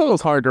 this one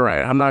was hard to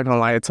write. I'm not going to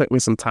lie. It took me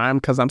some time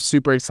because I'm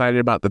super excited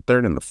about the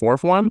third and the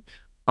fourth one,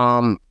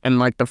 and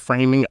like the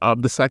framing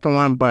of the second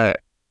one.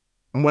 But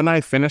when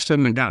I finished it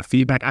and got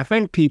feedback, I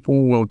think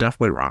people will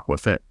definitely rock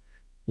with it.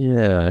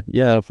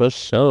 Yeah, for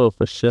sure.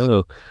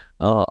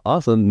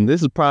 Awesome.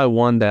 This is probably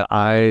one that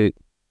I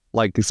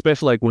like,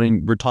 especially like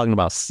when we're talking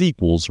about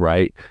sequels,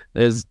 right?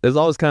 There's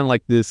always kind of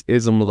like this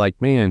ism of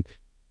like, man,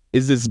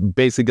 is this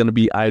basically going to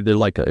be either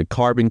like a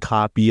carbon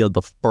copy of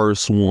the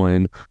first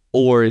one,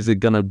 or is it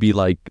going to be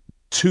like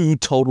two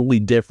totally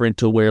different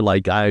to where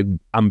like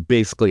I'm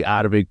basically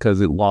out of it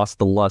because it lost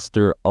the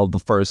luster of the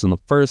first in the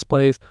first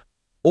place?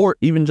 Or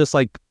even just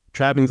like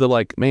trappings of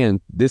like,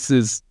 man, this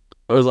is,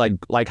 or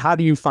like how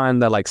do you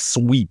find that like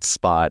sweet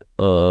spot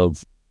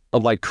of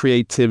like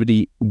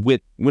creativity when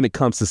it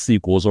comes to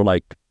sequels? Or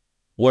like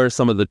what are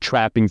some of the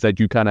trappings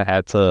that you kind of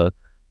had to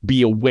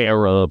be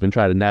aware of and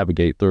try to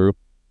navigate through?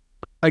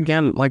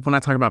 Again, like when I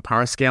talk about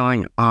power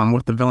scaling,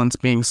 with the villains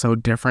being so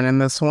different in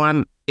this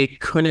one, it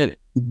couldn't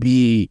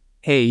be,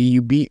 hey,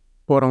 you beat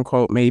quote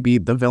unquote maybe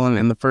the villain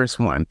in the first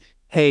one.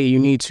 Hey, you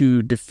need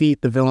to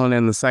defeat the villain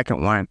in the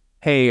second one.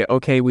 Hey,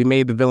 okay, we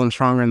made the villain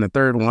stronger in the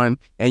third one,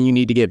 and you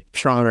need to get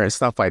stronger and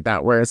stuff like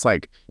that, where it's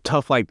like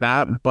tough like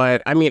that.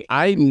 But I mean,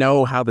 I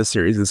know how the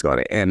series is going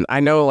to end. I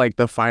know like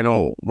the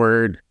final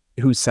word,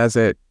 who says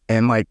it,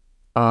 and like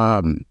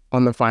on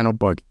the final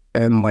book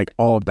and like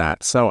all of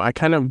that. So I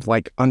kind of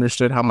like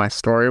understood how my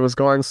story was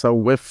going. So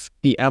with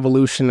the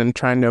evolution and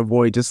trying to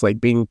avoid just like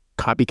being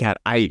copycat,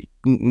 I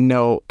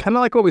know kind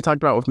of like what we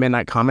talked about with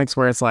Midnight Comics,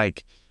 where it's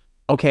like,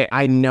 okay,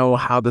 I know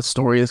how the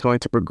story is going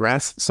to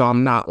progress. So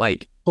I'm not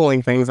like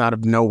pulling things out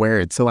of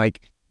nowhere to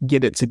like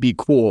get it to be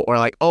cool, or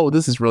like, oh,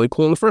 this is really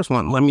cool in the first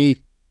one. Let me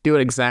do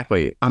it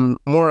exactly. I'm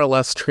more or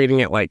less treating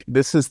it like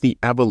this is the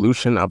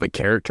evolution of a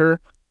character.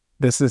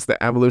 This is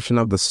the evolution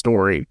of the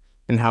story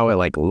and how it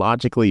like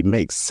logically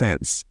makes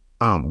sense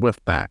with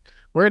that.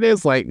 Where it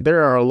is like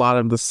there are a lot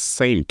of the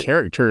same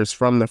characters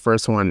from the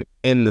first one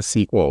in the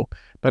sequel,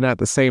 but at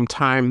the same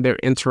time, their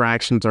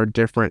interactions are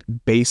different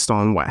based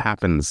on what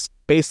happens,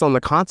 based on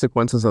the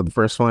consequences of the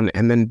first one,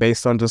 and then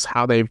based on just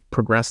how they've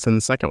progressed in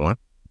the second one.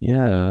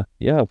 Yeah,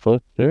 for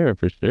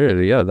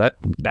sure. Yeah,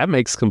 that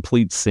makes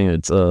complete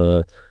sense.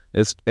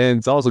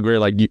 It's also great.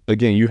 Like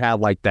you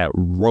have like that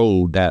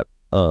road that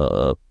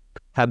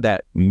have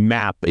that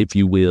map, if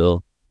you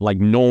will, like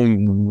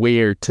knowing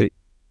where to,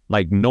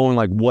 like knowing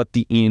like what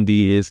the end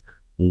is,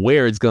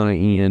 where it's gonna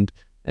end,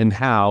 and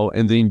how,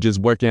 and then just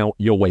working out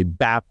your way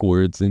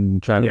backwards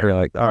and trying to figure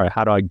like, all right,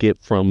 how do I get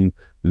from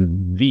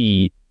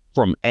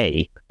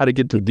A? How to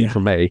get to D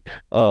from A?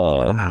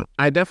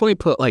 I definitely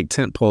put like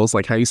tent poles,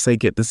 like how you say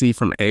get the Z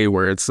from A,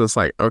 where it's just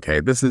like, okay,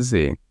 this is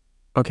Z.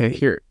 Okay,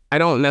 here. I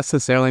don't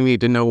necessarily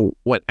need to know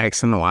what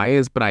X and Y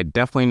is, but I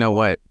definitely know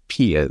what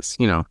P is,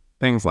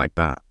 things like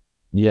that.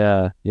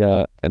 Yeah.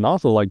 And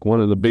also like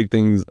one of the big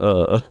things,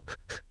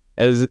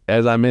 as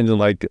I mentioned,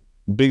 like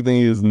big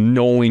thing is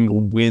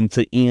knowing when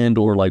to end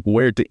or like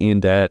where to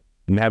end at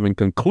and having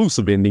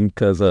conclusive ending,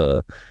 because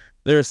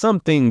there are some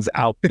things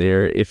out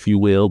there, if you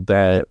will,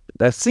 that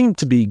seem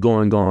to be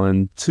going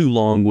on too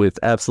long with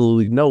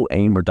absolutely no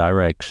aim or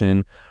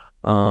direction.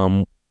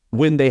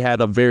 When they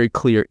had a very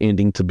clear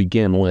ending to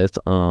begin with.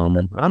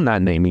 I'm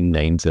not naming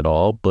names at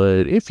all,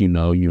 but if you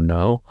know, you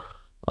know.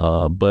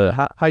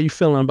 But how you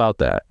feeling about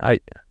that? How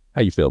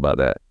you feel about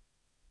that?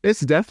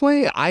 It's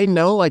definitely, I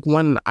know like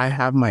when I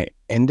have my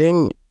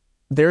ending,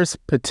 there's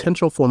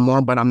potential for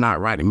more, but I'm not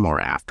writing more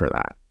after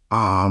that.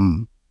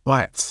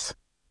 But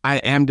I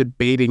am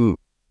debating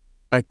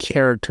a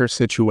character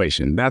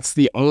situation. That's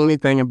the only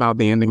thing about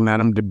the ending that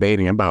I'm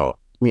debating about.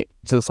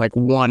 Just like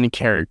one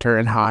character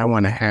and how I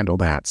want to handle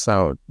that.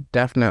 So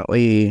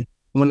definitely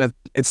when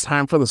it's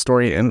time for the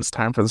story and it's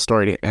time for the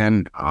story to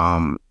end.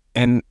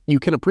 And you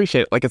can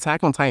appreciate it. Like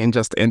Attack on Titan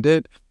just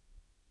ended.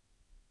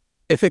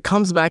 If it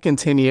comes back in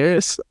 10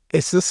 years,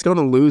 it's just going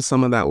to lose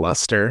some of that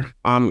luster.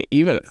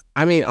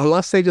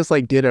 Unless they just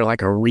like did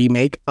like a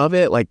remake of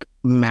it, like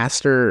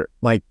master,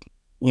 like,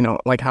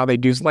 like how they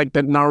do like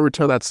the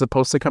Naruto that's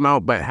supposed to come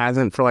out, but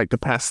hasn't for like the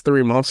past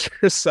 3 months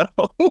or so.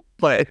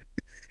 But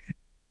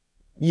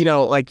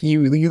like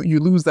you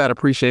lose that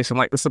appreciation,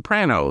 like The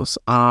Sopranos.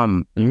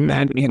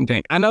 That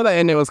ending. I know that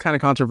ending was kind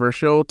of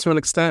controversial to an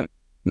extent.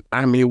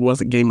 I mean, it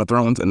wasn't Game of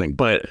Thrones ending,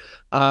 but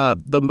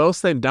the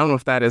most they've done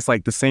with that is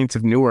like The Saints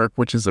of Newark,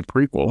 which is a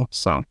prequel.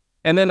 So,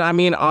 and then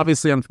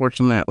obviously,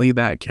 unfortunately,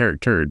 that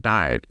character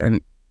died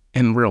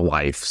in real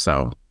life.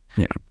 So,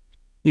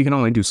 you can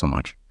only do so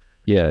much.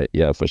 Yeah,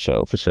 for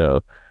sure.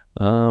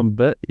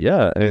 But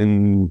yeah,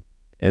 and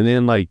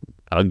then like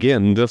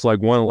again, just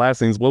like one of the last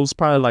things, what was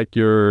probably like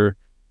your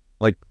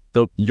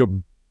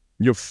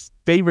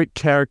favorite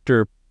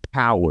character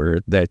power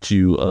that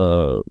you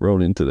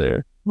wrote into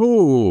there?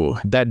 Ooh,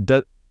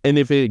 and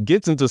if it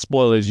gets into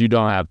spoilers, you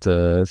don't have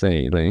to say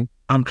anything.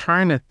 I'm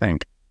trying to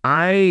think.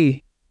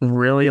 I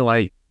really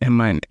like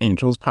Emma and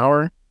Angel's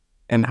power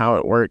and how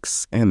it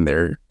works and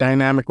their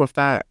dynamic with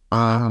that.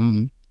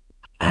 I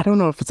don't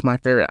know if it's my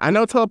favorite. I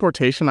know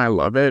teleportation, I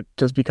love it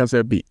just because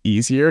it'd be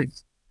easier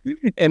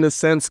in a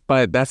sense,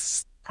 but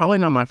that's probably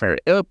not my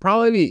favorite. It would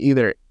probably be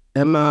either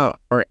Emma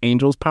or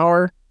Angel's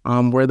power,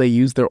 where they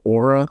use their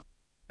aura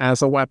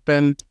as a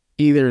weapon.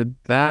 Either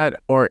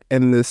that or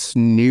in this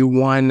new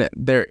one,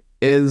 there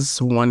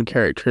is one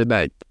character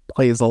that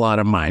plays a lot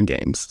of mind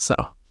games. So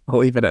I'll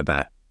leave it at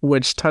that,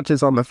 which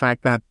touches on the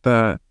fact that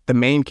the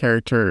main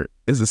character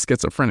is a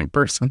schizophrenic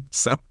person.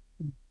 So,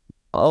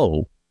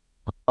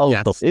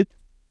 yes. It's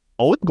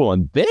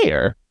going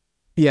there.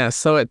 Yeah,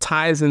 so it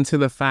ties into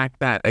the fact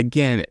that,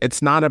 again,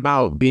 it's not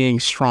about being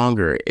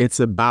stronger. It's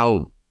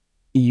about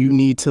you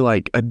need to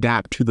like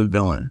adapt to the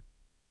villain.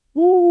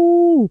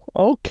 Ooh,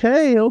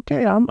 okay. I'm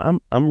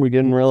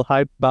getting real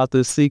hyped about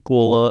this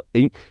sequel.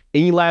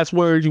 Any last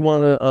words you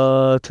want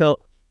to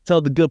tell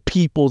the good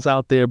peoples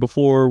out there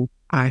before?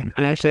 I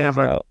actually have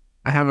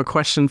a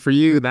question for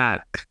you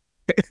that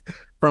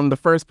from the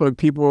first book,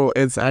 people,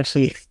 it's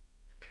actually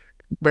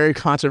very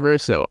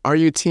controversial. Are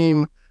you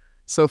team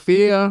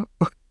Sophia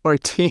or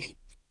team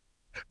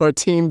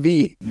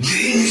V?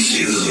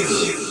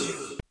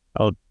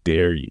 How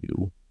dare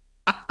you?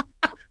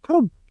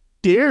 How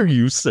dare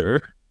you,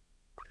 sir?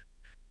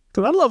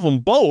 Because I love them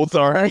both,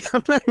 all right?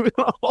 I'm not even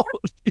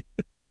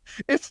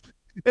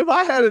if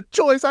I had a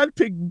choice, I'd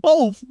pick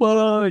both, but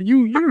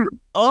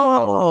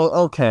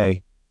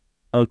okay.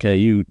 Okay,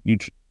 you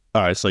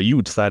all right, so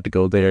you decide to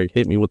go there,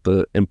 hit me with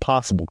the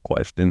impossible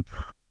question.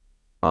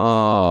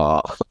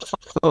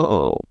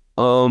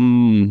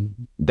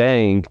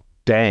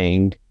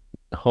 Dang.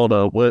 Hold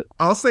up, what?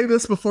 I'll say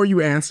this before you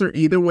answer.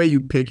 Either way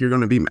you pick, you're going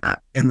to be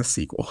mad in the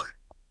sequel.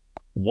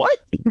 What?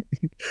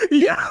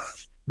 Yeah.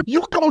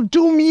 You gonna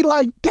do me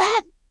like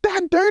that?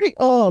 that dirty.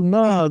 Oh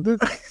no,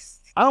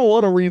 I don't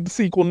want to read the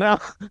sequel now.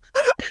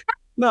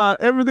 Nah,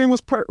 everything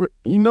was perfect.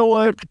 You know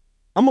what?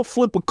 I'm gonna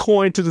flip a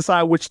coin to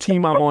decide which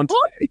team I'm on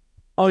today.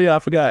 Oh yeah, I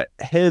forgot.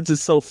 Heads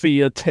is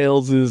Sophia,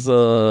 tails is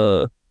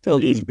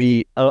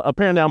V.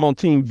 Apparently I'm on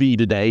team V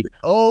today.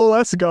 Oh,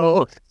 let's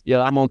go.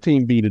 Yeah, I'm on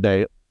team V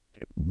today.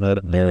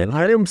 But Man,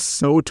 I am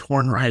so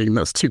torn writing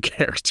those two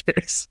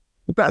characters.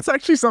 That's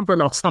actually something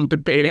else I'm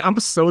debating. I'm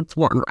so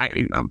torn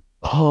writing them.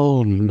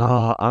 oh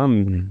no,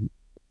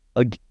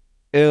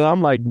 and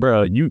I'm like,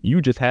 bro,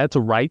 you just had to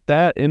write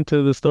that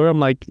into the story. I'm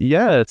like,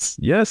 yes,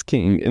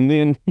 King. And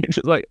then you're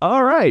just like,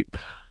 all right,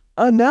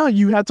 now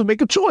you have to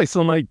make a choice.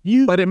 I'm like,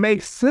 But it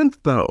makes sense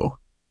though,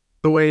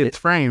 the way it's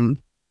framed.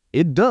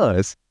 it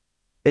does.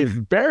 It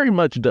very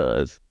much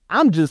does.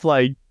 I'm just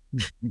like,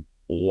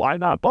 why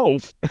not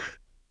both?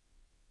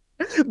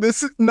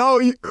 This is no,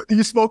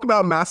 you spoke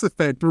about Mass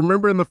Effect.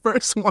 Remember in the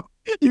first one,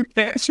 you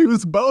can't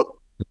choose both.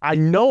 I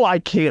know I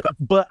can't,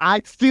 but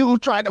I still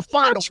try to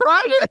find a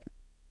it.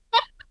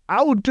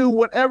 I will do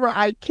whatever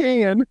I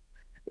can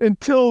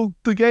until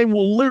the game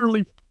will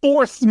literally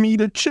force me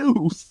to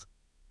choose.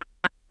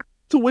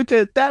 To which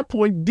at that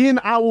point, then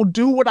I will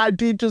do what I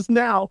did just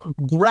now,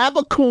 grab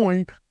a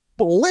coin,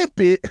 flip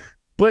it.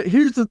 But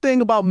here's the thing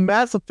about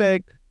Mass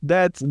Effect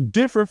that's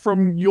different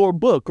from your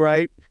book,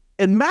 right?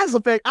 In Mass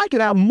Effect, I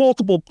can have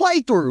multiple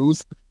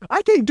playthroughs.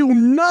 I can't do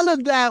none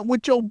of that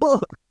with your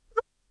book.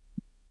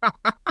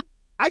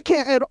 I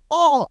can't at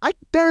all.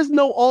 There's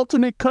no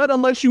alternate cut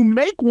unless you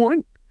make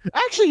one.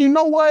 Actually, you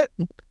know what?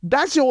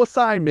 That's your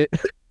assignment.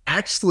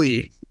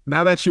 Actually,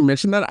 now that you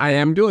mentioned that, I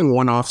am doing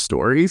one-off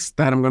stories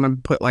that I'm gonna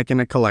put like in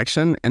a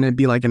collection, and it'd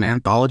be like an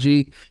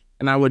anthology,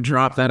 and I would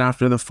drop that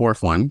after the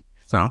fourth one.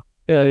 So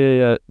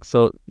Yeah.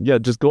 So yeah,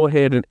 just go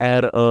ahead and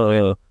add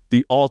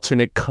the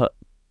alternate cut,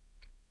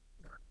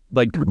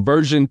 like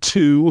version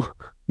 2,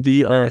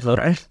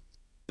 the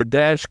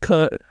dash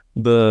cut,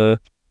 the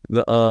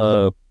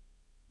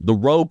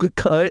rogue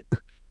cut.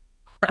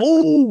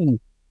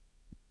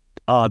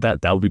 Oh, that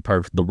would be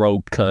perfect. The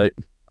rogue cut.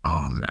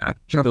 oh man,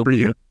 just for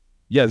you.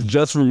 Yes,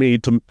 just for me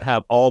to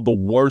have all the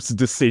worst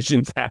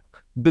decisions,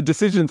 the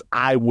decisions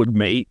I would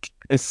make,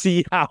 and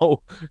see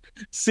how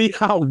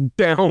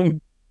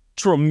down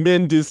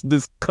tremendous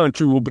this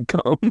country will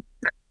become.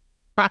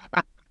 All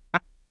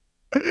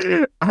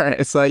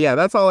right, so yeah,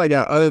 that's all I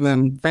got. Other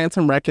than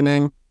Phantom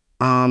Reckoning,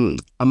 A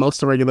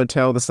Most Irregular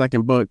Tale, the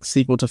second book,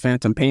 sequel to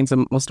Phantom Pain's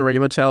A Most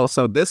Irregular Tale.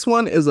 So this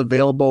one is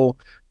available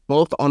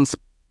both on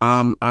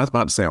I was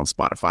about to say on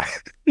Spotify.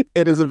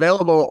 It is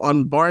available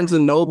on Barnes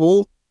and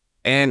Noble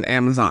and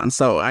Amazon.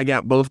 So I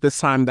got both this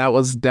time. That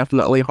was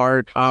definitely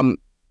hard.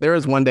 There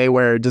was one day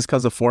where just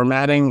because of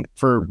formatting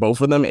for both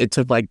of them, it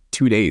took like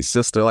 2 days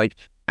just to like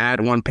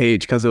add one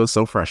page because it was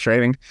so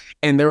frustrating.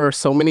 And there were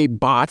so many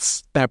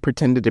bots that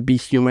pretended to be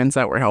humans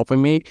that were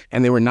helping me,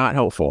 and they were not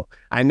helpful.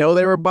 I know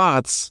they were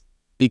bots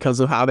because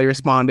of how they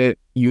responded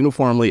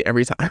uniformly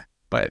every time.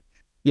 But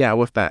yeah,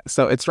 with that.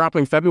 So it's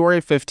dropping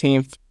February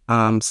 15th.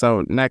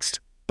 So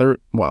next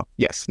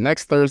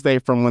Thursday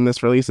from when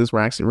this releases. We're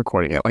actually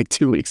recording it like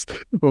 2 weeks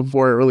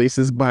before it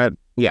releases. But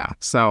yeah,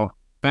 so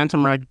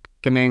Phantom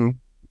Reckoning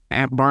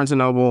at Barnes &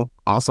 Noble,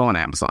 also on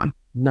Amazon.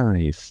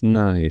 Nice.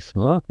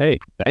 Well, hey,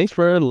 thanks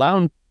for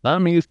allowing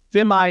me to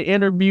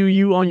semi-interview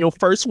you on your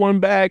first one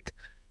back.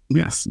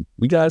 Yes.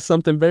 We got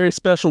something very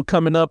special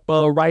coming up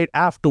right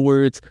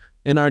afterwards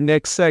in our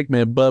next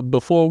segment. But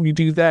before we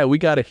do that, we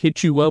got to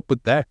hit you up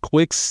with that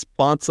quick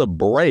sponsor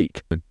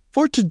break.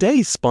 For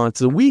today's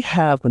sponsor, we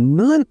have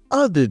none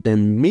other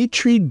than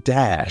Mitri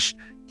Dash.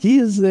 He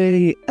is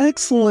an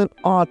excellent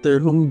author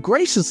who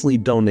graciously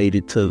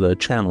donated to the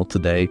channel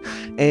today,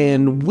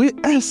 and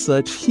as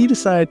such, he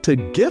decided to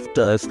gift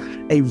us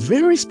a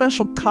very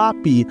special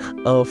copy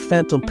of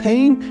Phantom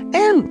Pain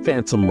and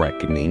Phantom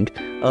Reckoning.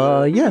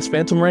 Yes,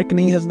 Phantom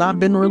Reckoning has not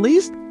been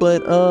released,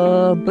 but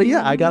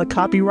yeah, I got a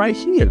copy right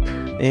here,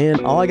 and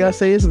all I gotta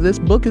say is this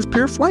book is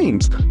pure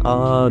flames.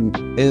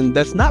 And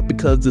that's not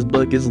because this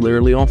book is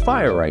literally on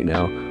fire right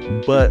now.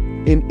 But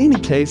in any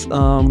case,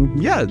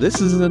 yeah,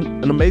 this is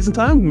an amazing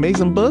time,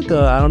 amazing book.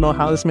 I don't know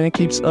how this man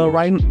keeps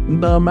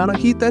writing the amount of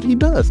heat that he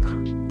does.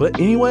 But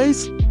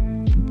anyways,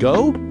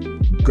 go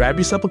grab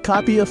yourself a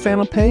copy of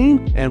Phantom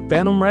Pain and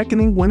Phantom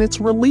Reckoning when it's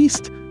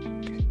released.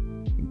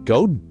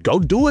 Go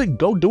do it.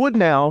 Go do it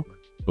now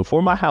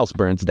before my house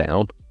burns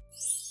down.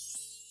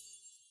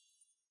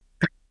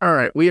 All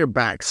right, we are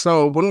back.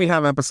 So when we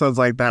have episodes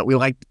like that, we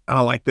like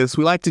this.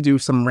 We like to do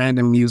some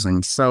random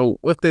musings. So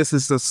with this,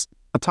 is just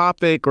a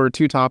topic or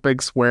two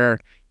topics where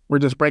we're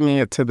just bringing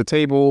it to the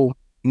table.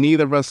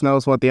 Neither of us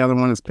knows what the other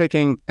one is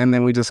picking, and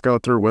then we just go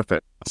through with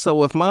it. So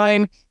with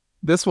mine,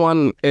 this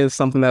one is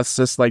something that's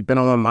just like been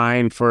on my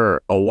mind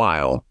for a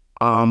while.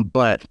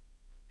 But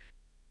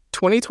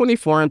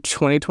 2024 and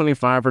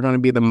 2025 are going to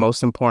be the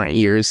most important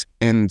years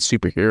in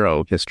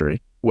superhero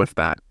history with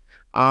that.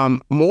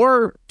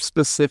 More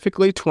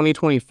specifically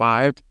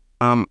 2025,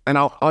 and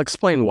I'll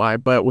explain why,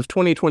 but with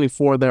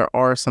 2024, there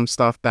are some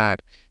stuff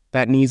that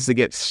needs to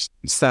get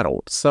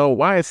settled. So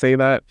why I say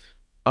that,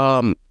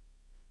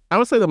 I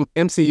would say the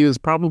MCU is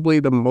probably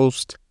the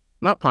most,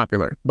 not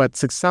popular, but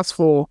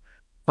successful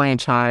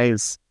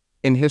franchise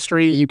in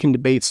history. You can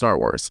debate Star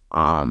Wars.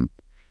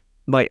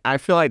 Like I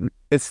feel like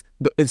it's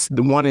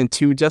the one and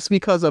two just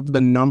because of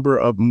the number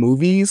of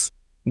movies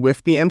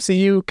with the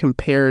MCU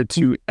compared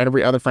to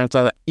every other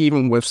franchise,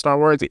 even with Star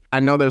Wars. I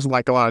know there's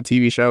like a lot of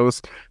TV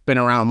shows been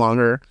around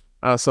longer,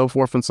 so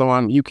forth and so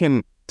on. You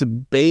can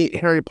debate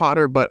Harry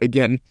Potter, but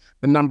again,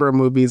 the number of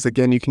movies,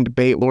 again, you can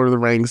debate Lord of the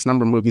Rings,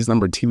 number of movies,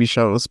 number of TV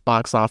shows,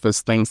 box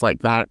office, things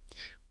like that,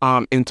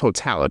 in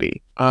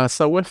totality.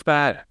 So with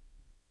that,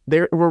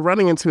 we're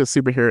running into a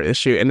superhero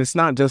issue, and it's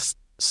not just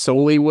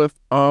solely with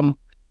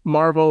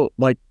Marvel,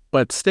 like,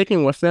 but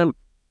sticking with them,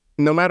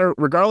 no matter,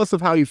 regardless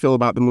of how you feel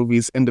about the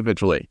movies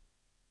individually,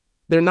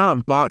 they're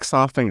not box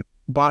officing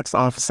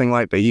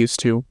like they used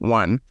to.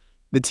 One,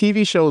 the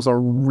TV shows are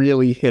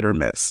really hit or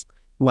miss,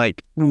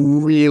 like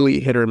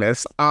really hit or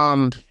miss.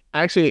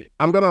 Actually,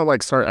 I'm gonna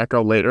like start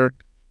Echo later.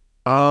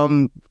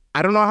 I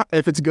don't know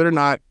if it's good or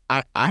not.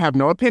 I have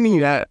no opinion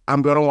yet.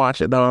 I'm gonna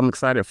watch it though. I'm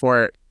excited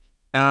for it.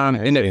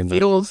 And it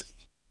feels,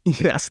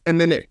 yes,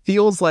 and then it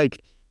feels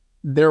like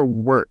their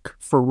work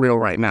for real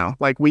right now.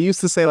 Like we used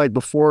to say, like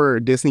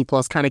before Disney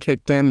Plus kind of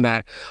kicked in,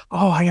 that,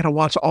 oh, I gotta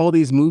watch all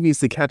these movies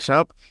to catch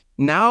up.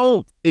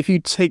 Now, if you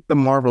take the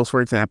Marvels,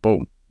 for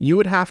example, you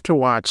would have to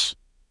watch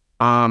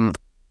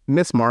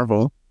Miss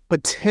Marvel,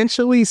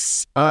 potentially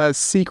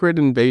Secret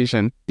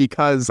Invasion,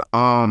 because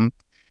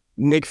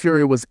Nick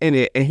Fury was in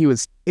it and he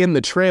was in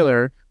the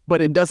trailer,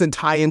 but it doesn't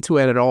tie into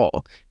it at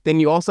all. Then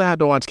you also have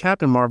to watch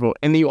Captain Marvel,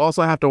 and then you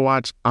also have to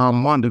watch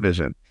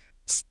WandaVision.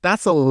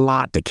 That's a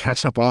lot to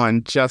catch up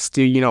on just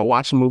to, you know,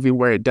 watch a movie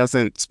where it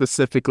doesn't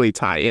specifically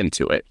tie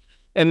into it.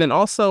 And then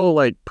also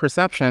like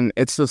perception,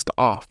 it's just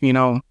off, you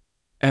know,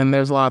 and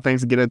there's a lot of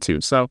things to get into.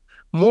 So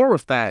more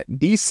with that,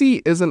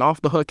 DC isn't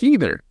off the hook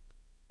either.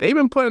 They've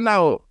been putting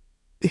out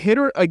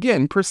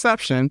again,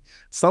 perception.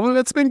 Some of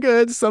it's been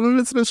good, some of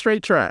it's been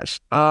straight trash.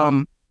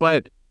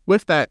 But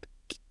with that,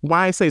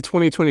 why I say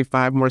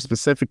 2025 more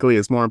specifically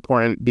is more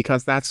important,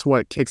 because that's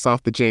what kicks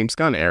off the James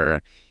Gunn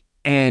era.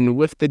 And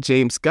with the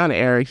James Gunn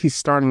era, he's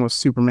starting with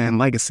Superman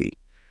Legacy.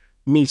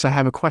 Meech, I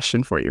have a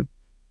question for you.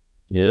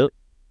 Yep.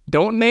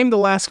 Don't name the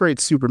last great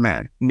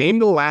Superman. Name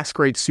the last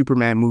great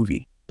Superman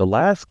movie. The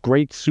last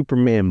great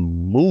Superman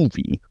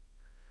movie?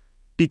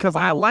 Because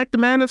I like the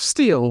Man of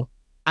Steel.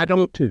 I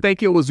don't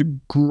think it was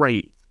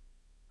great.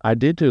 I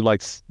did too.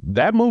 Like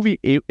that movie,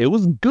 it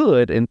was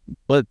good,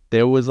 but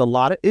there was a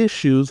lot of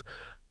issues,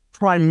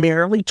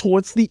 primarily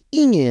towards the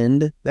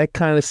end, that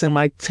kind of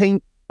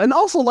semi-taint. And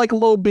also, like a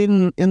little bit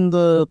in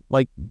the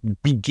like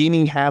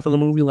beginning half of the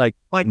movie, like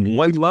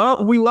we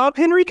love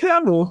Henry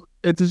Cavill.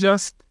 It's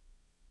just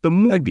the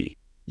movie.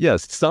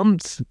 Yes, some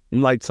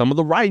of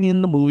the writing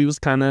in the movie was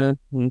kind of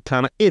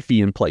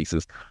iffy in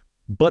places.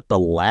 But the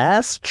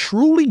last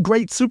truly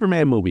great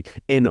Superman movie,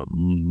 in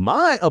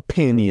my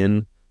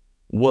opinion,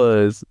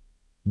 was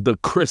the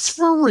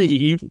Christopher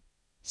Reeve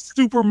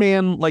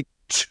Superman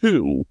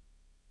 2.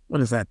 What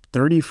is that?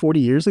 30,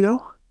 40 years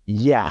ago?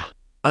 Yeah.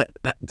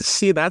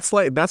 That's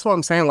what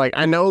I'm saying. Like,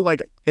 I know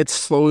like it's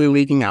slowly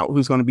leaking out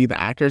who's going to be the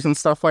actors and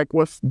stuff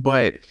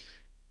but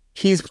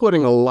he's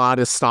putting a lot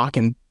of stock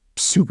in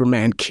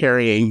Superman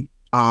carrying,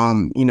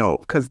 you know,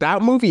 because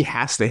that movie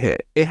has to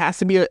hit. It has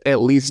to be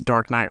at least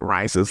Dark Knight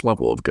Rises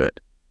level of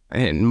good,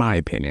 in my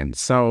opinion.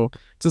 So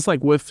just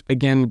like with,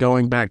 again,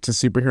 going back to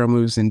superhero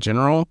movies in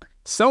general,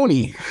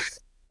 Sony,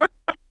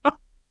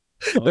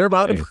 they're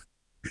about to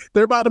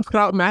put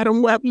out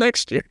Madam Web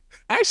next year.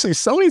 Actually,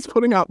 Sony's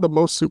putting out the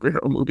most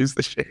superhero movies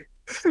this year.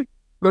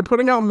 They're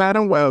putting out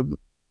Madam Web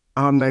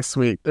next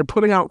week. They're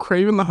putting out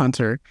Kraven the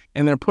Hunter,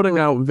 and they're putting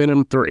out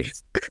Venom 3.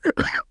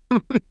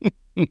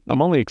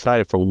 I'm only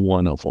excited for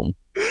one of them.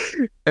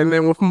 And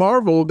then with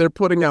Marvel, they're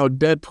putting out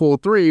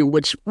Deadpool 3,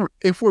 which,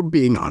 if we're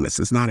being honest,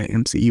 is not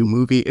an MCU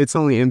movie. It's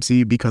only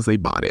MCU because they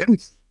bought it.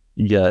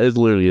 Yeah, it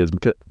literally is.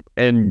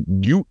 And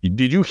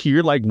did you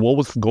hear like what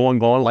was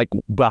going on like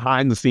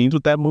behind the scenes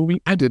with that movie?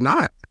 I did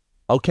not.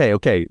 Okay.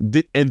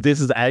 And this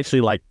is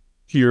actually like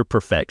pure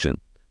perfection.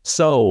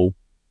 So,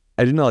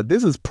 as you know,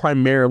 this is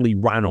primarily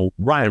Ryan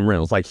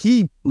Reynolds. Like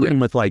he pretty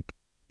much like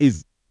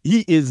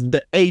he is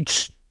the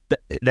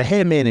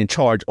head man in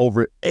charge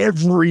over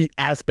every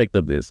aspect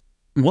of this.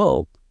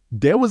 Well,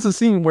 there was a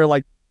scene where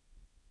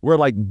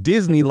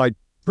Disney like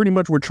pretty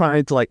much were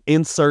trying to like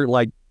insert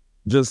like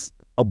just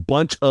a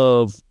bunch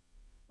of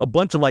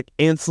like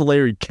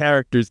ancillary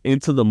characters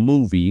into the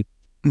movie,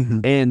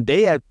 and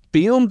they had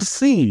filmed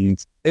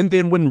scenes. And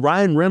then when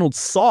Ryan Reynolds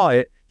saw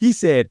it, he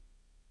said,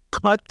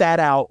 "Cut that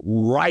out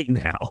right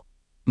now,"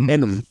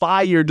 and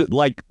fired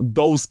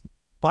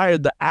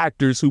the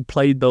actors who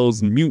played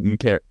those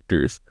mutant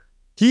characters.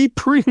 He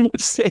pretty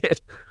much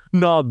said,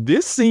 "No,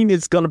 this scene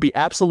is gonna be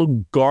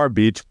absolute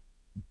garbage.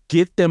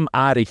 Get them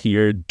out of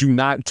here. Do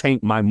not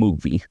tank my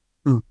movie."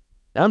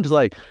 I'm just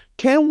like,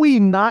 can we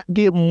not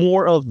get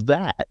more of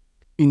that?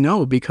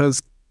 No,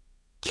 because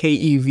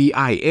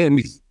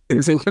Kevin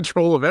is in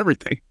control of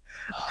everything.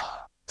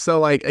 So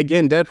like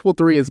again, Deadpool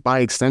 3 is by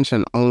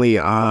extension only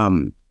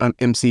an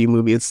MCU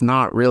movie. It's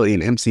not really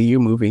an MCU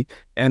movie.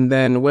 And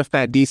then with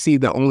that DC,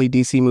 the only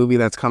DC movie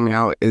that's coming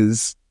out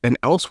is an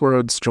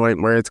Elseworlds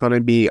joint where it's going to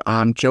be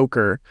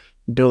Joker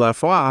de la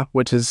Foi,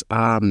 which is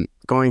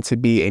going to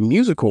be a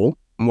musical,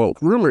 well,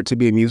 rumored to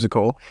be a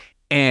musical.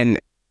 And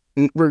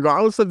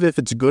regardless of if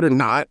it's good or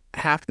not,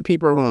 half the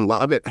people are going to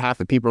love it, half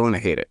the people are going to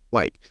hate it.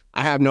 Like,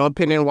 I have no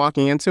opinion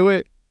walking into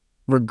it.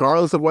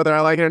 Regardless of whether I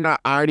like it or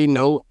not, I already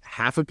know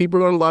half of people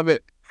are going to love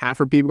it,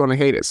 half of people are going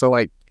to hate it. So,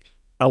 like,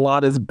 a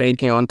lot is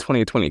banking on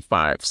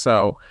 2025.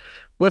 So,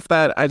 with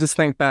that, I just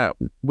think that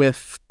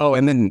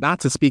and then not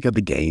to speak of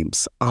the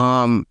games,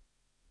 the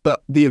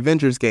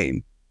Avengers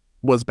game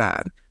was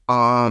bad.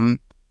 You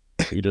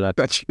did not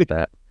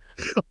that.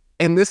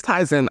 And this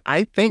ties in.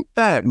 I think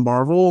that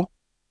Marvel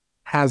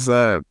has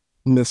a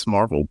Miss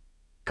Marvel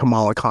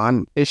Kamala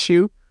Khan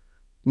issue,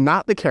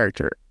 not the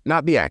character,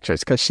 not the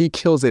actress, because she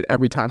kills it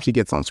every time she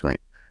gets on screen.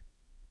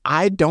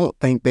 I don't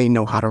think they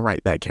know how to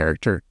write that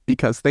character,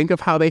 because think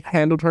of how they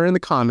handled her in the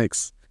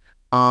comics.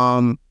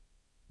 Her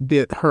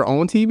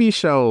own TV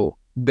show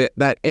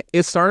that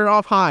it started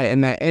off high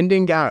and that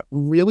ending got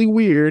really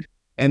weird.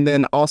 And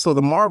then also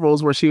the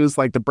Marvels, where she was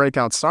like the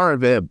breakout star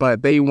of it,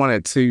 but they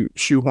wanted to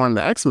shoehorn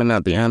the X-Men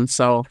at the end.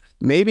 So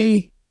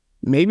maybe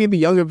the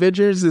Young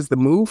Avengers is the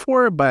move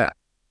for it, but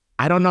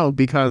I don't know,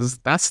 because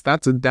that's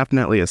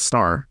definitely a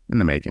star in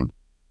the making.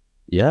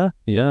 Yeah.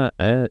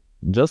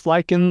 Just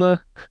like in the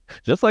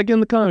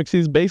comics,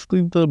 he's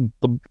basically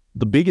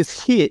the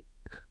biggest hit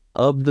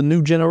of the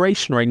new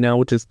generation right now,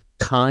 which is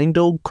kind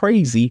of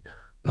crazy.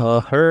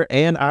 Her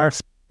and our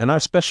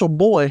special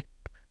boy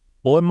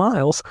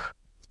Miles.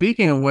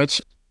 Speaking of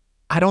which,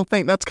 I don't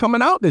think that's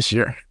coming out this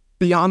year.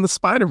 Beyond the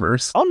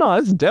Spider-Verse. Oh no,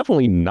 it's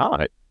definitely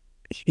not.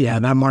 Yeah,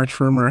 that March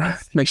rumor,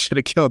 they should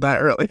have killed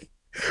that early.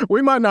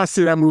 We might not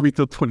see that movie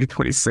till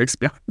 2026.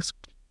 Be honest.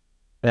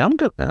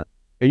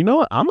 Hey, you know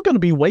what? I'm gonna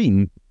be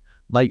waiting.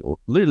 Like,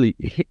 literally,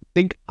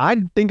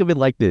 I think of it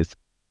like this: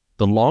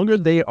 the longer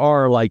they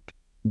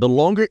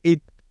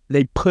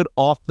put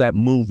off that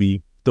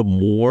movie, the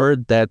more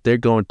that they're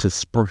going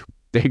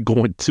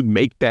to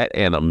make that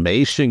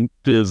animation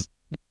just.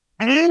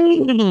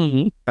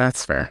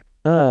 That's fair.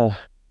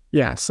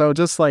 Yeah. So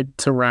just like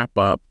to wrap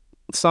up,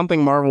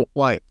 something Marvel,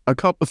 like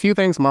a few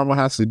things Marvel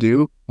has to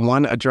do.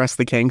 One, address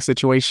the Kang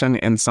situation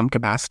in some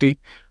capacity.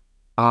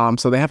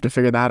 So they have to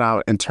figure that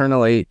out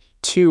internally.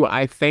 Two,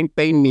 I think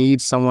they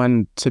need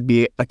someone to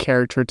be a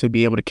character to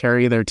be able to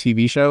carry their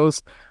TV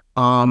shows.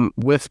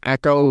 With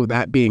Echo,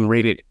 that being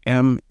rated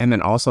M, and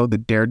then also the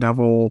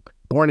Daredevil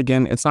Born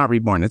Again. It's not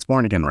Reborn, it's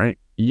Born Again, right?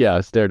 Yeah,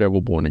 it's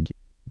Daredevil Born Again.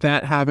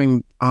 That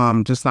having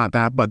just not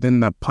that, but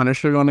then the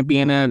Punisher going to be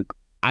in it.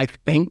 I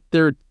think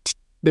they're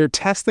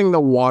testing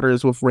the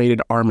waters with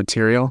rated R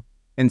material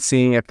and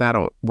seeing if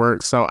that'll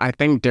work. So I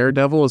think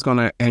Daredevil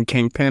and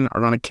Kingpin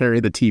are gonna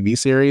carry the TV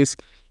series,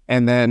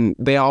 and then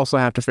they also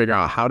have to figure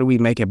out how do we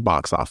make it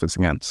box office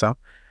again. So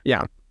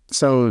yeah,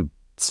 so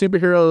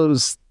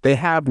superheroes, they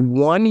have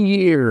 1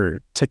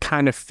 year to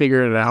kind of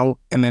figure it out,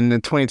 and then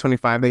in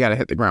 2025 they got to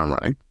hit the ground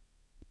running.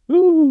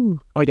 Ooh.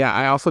 Oh yeah,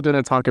 I also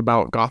didn't talk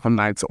about Gotham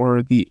Knights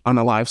or the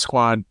Unalive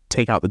Squad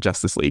take out the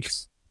Justice League.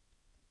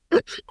 You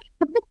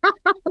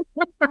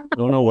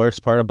don't know the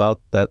worst part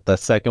about that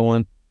second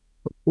one?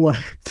 What?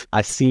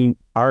 I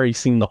already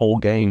seen the whole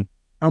game.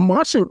 I'm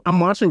watching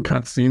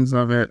cutscenes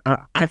of it.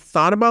 I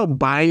thought about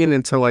buying it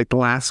until like the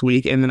last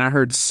week, and then I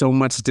heard so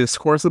much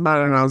discourse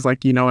about it, and I was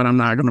like, you know what, I'm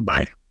not gonna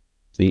buy it.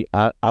 See,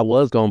 I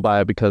was gonna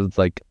buy it because it's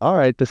like, all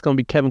right, this is gonna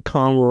be Kevin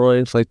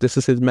Conroy. It's like, this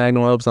is his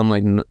magnum opus. I'm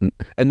like, and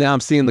then I'm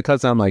seeing the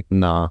cutscene. I'm like,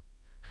 nah,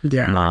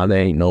 there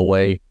ain't no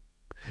way,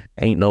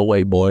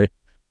 boy,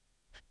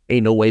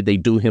 ain't no way they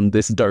do him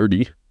this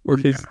dirty. Or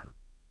his,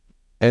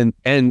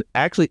 and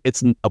actually,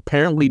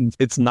 apparently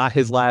it's not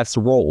his last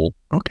role.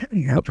 Okay,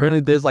 yeah.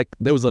 Apparently, there's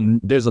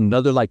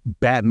another like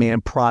Batman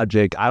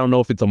project. I don't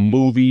know if it's a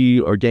movie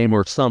or game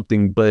or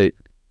something, but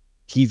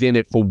he's in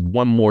it for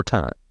one more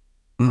time.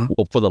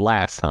 Well, for the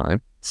last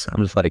time. So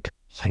I'm just like,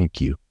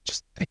 thank you.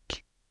 Just thank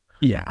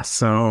you. Yeah.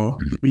 So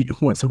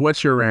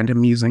what's your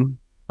random musing?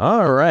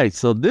 All right.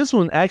 So this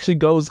one actually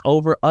goes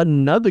over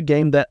another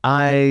game that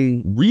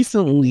I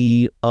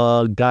recently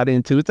got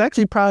into. It's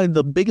actually probably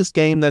the biggest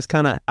game that's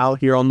kind of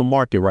out here on the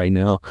market right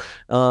now.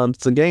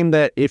 It's a game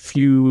that if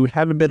you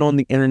haven't been on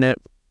the internet,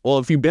 well,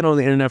 if you've been on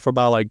the internet for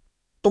about like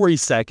 3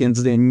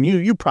 seconds, then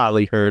you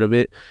probably heard of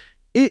it.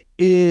 It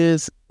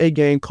is a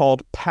game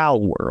called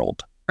Palworld.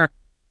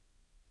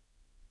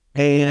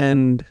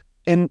 And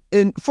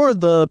for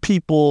the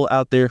people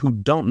out there who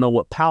don't know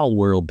what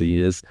Palworld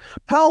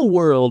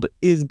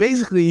is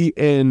basically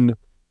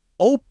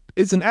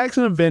it's an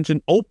action-adventure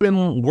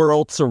open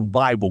world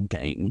survival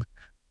game.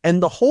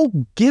 And the whole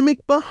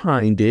gimmick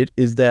behind it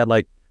is that,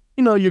 like,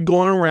 you know, you're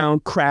going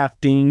around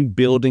crafting,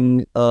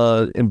 building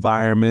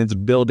environments,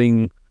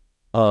 building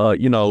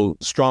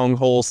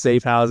strongholds,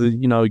 safe houses,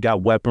 you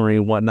got weaponry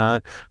and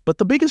whatnot. But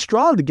the biggest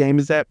draw of the game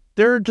is that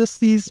there are just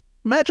these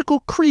magical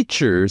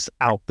creatures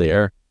out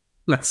there.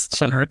 That's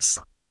generous.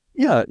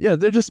 Yeah,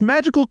 they're just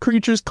magical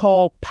creatures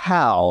called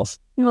pals.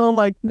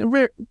 Like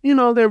they're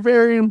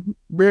very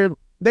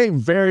they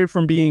vary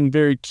from being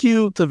very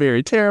cute to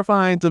very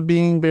terrifying to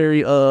being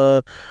very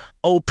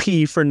OP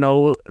for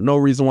no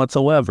reason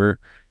whatsoever.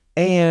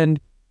 And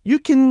you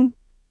can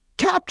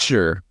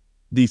capture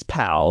these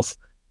pals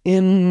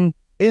in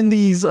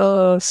these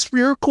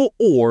spherical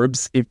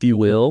orbs, if you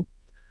will,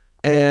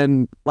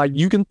 and like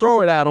you can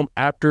throw it at them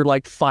after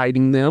like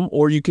fighting them,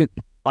 or you can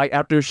like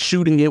after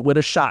shooting it with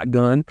a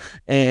shotgun,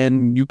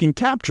 and you can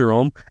capture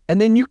them,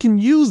 and then you can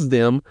use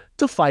them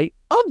to fight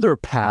other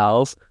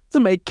pals to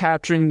make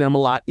capturing them a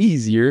lot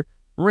easier.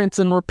 Rinse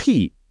and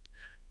repeat.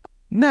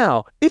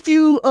 Now, if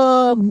you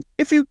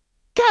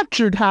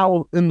captured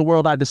how in the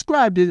world I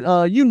described it,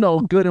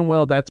 good and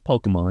well that's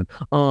Pokemon.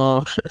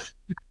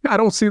 I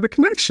don't see the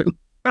connection.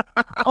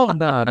 Oh,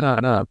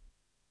 nah.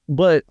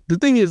 But the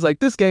thing is, like,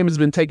 this game has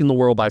been taking the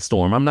world by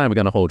storm. I'm not even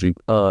gonna hold you.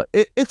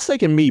 It's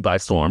taking me by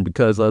storm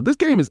because this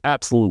game is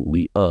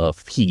absolutely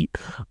heat.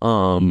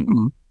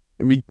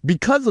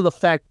 Because of the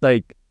fact,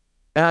 like,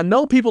 and I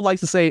know people like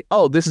to say,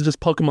 "Oh, this is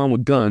just Pokemon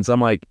with guns." I'm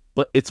like,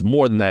 but it's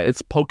more than that.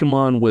 It's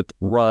Pokemon with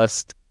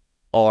Rust,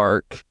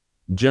 Ark,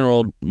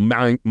 general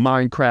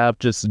Minecraft,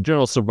 just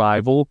general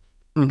survival.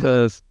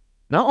 Because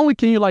not only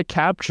can you like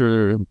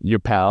capture your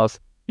pals,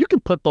 you can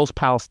put those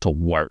pals to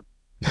work.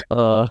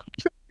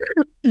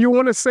 You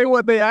want to say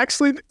what they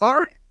actually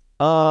are?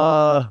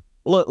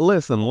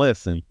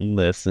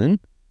 Listen.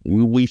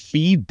 We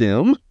feed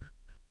them.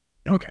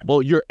 Okay.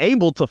 Well, you're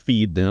able to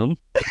feed them,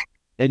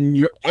 and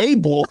you're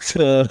able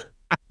to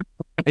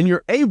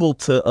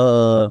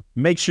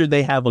make sure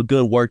they have a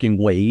good working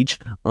wage.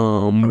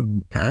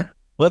 Okay.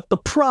 But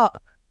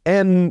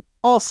and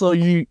also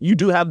you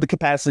do have the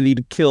capacity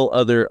to kill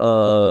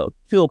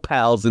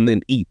pals and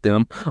then eat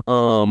them.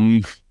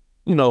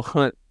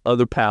 Hunt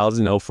other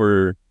pals,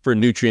 for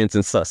nutrients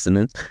and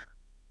sustenance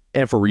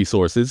and for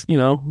resources,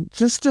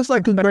 just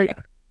like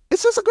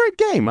it's just a great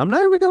game. I'm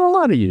not even gonna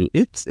lie to you.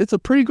 It's a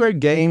pretty great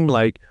game,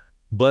 like,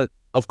 but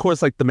of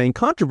course, like the main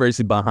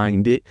controversy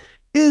behind it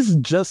is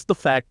just the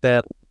fact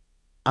that,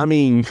 I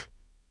mean,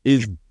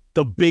 is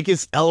the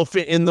biggest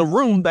elephant in the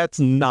room that's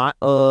not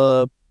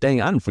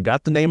dang, I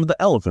forgot the name of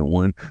the elephant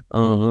one.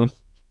 The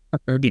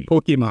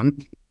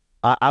Pokemon.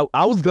 I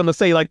was gonna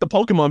say like the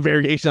Pokemon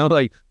variation. I was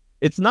like,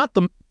 it's not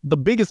the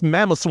biggest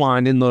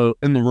Mamoswine in the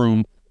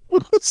room.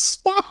 It's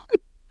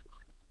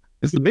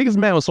the biggest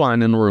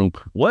Mamoswine in the room.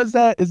 What's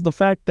that? Is the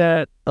fact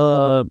that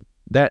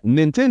that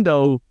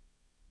Nintendo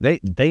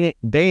they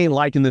ain't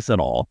liking this at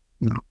all.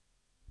 No.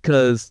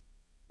 Because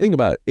think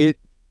about it.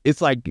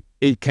 It's like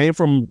it came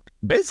from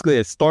basically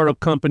a startup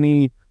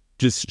company,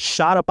 just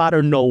shot up out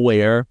of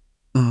nowhere.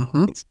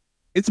 Mm-hmm.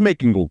 It's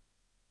making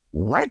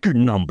record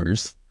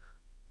numbers.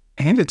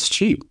 And it's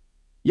cheap.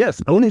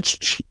 Yes, and it's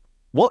cheap.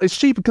 Well, it's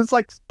cheap because it's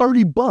like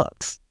 $30.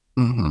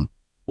 Mm-hmm.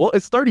 Well,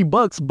 it's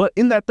 $30, but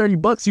in that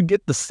 $30, you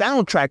get the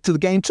soundtrack to the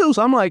game too.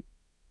 So I'm like,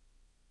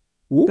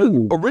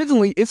 ooh.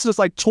 Originally it's just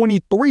like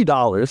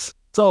 $23,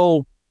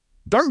 so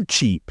dirt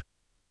cheap.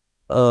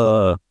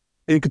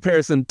 In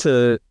comparison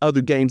to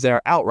other games that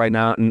are out right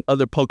now and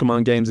other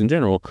Pokemon games in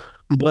general.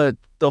 But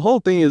the whole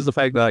thing is the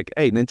fact that, like,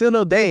 hey,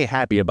 Nintendo, they ain't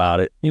happy about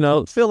it.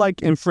 Feel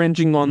like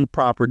infringing on the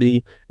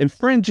property,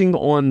 infringing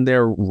on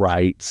their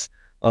rights,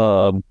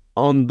 on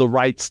the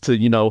rights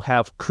to,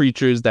 have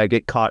creatures that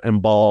get caught in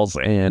balls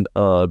and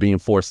being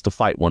forced to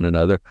fight one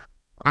another.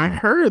 I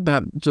heard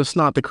that just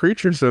not the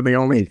creatures are the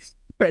only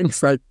things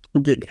that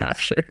get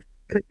captured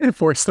and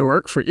forced to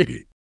work for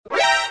you.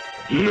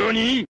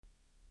 Nani?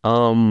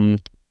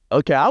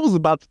 Okay, I was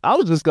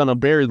just gonna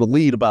bury the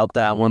lead about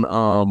that one.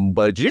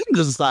 But Jim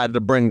just decided to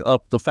bring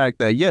up the fact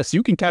that yes,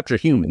 you can capture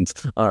humans.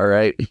 All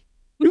right,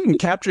 you can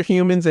capture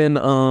humans,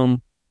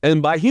 and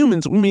by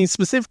humans we mean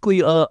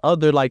specifically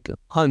other like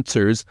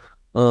hunters,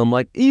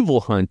 like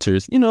evil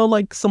hunters.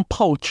 Like some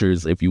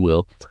poachers, if you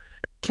will.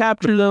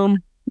 Capture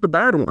them, the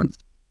bad ones.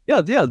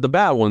 Yeah, the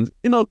bad ones.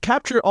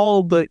 Capture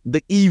all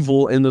the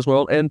evil in this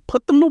world and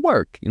put them to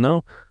work.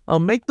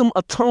 Make them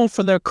atone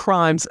for their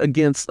crimes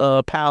against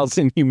pals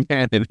in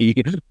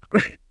humanity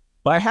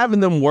by having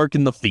them work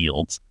in the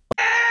fields.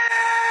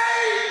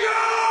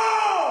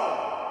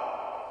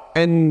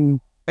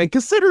 And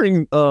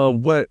considering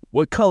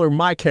what color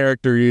my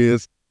character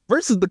is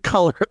versus the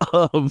color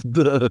of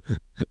the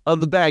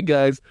bad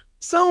guys,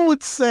 some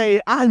would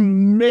say I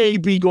may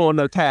be going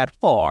a tad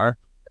far,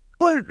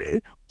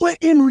 but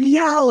in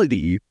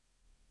reality,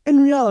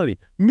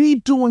 me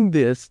doing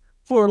this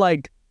for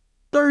like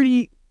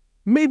 30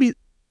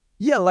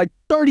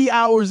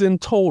 hours in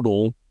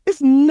total,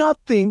 it's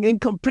nothing in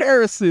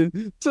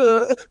comparison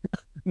to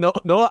no,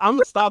 I'm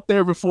gonna stop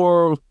there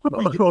before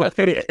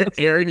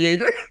Aaron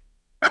Yeager.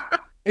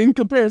 In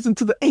comparison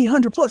to the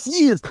 800 plus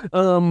years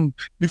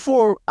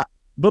before,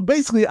 but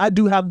basically I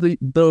do have the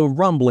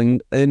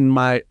rumbling in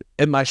my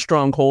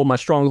stronghold. My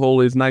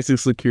stronghold is nice and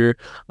secure.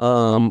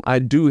 I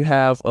do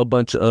have a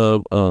bunch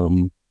of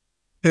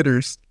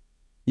hitters.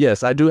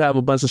 Yes, I do have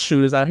a bunch of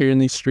shooters out here in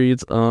these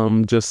streets.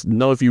 Just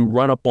know if you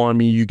run up on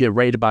me, you get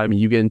raided by me,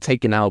 you getting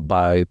taken out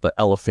by the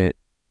elephant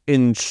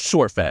in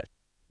short fat.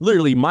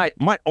 Literally, my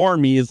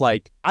army is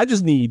like, I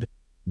just need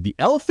the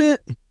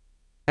elephant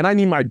and I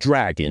need my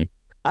dragon.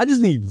 I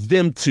just need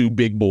them two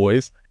big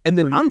boys. And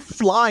then I'm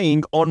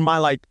flying on my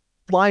like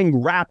flying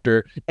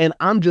raptor and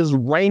I'm just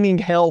raining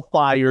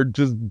hellfire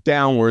just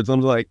downwards.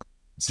 I'm like,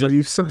 So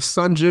you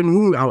Sun Jin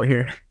Woo out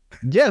here.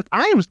 yes,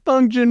 I am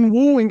Sung Jin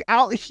Wooing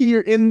out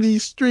here in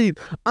these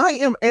streets. I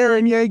am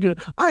Aaron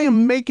Yeager. I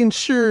am making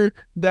sure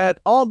that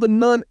all the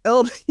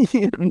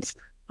non-Eldians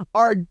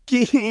are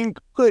getting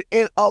put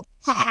in a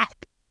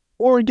pack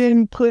or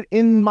getting put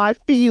in my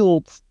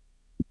fields.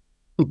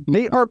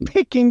 They are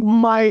picking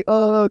my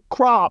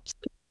crops.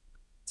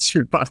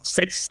 You're about to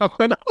say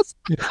something else.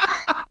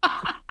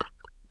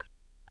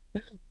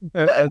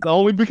 It's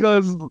only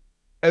because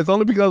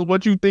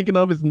what you thinking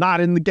of is not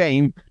in the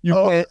game. You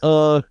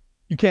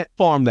can't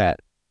farm that.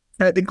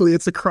 Technically,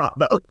 it's a crop,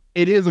 though.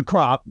 It is a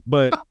crop,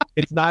 but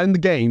it's not in the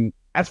game,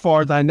 as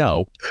far as I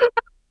know.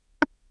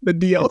 The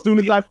deal. As soon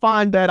as I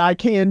find that I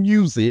can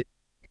use it,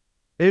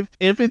 if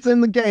it's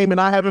in the game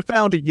and I haven't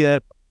found it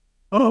yet,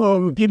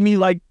 give me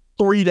like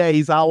 3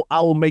 days. I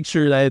will make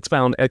sure that it's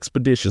found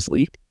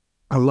expeditiously.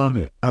 I love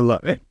it.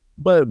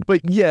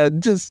 But yeah,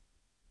 just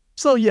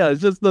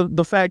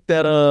the fact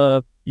that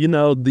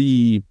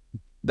the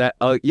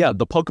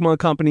Pokemon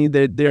company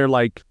that they're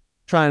like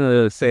trying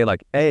to say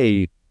like,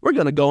 hey, we're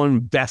gonna go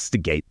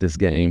investigate this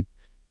game,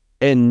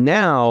 and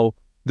now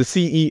the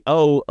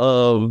CEO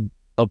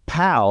of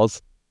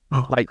PALS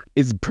like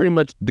is pretty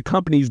much the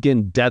company's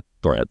getting death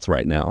threats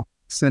right now.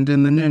 Send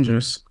in the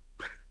ninjas.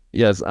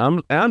 Yes,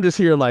 I'm just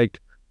here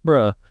like,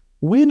 bruh,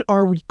 when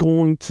are we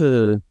going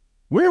to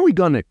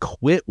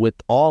quit with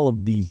all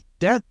of these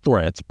death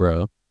threats,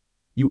 bro?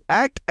 You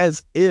act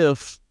as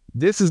if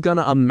this is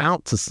gonna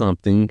amount to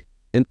something,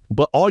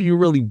 but all you're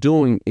really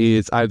doing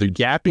is either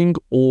yapping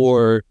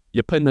or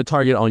you're putting the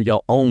target on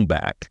your own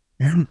back.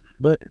 Yeah.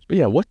 But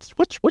yeah, what's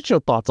your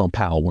thoughts on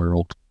Pal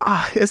World?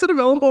 Is it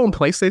available on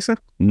PlayStation?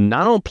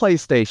 Not on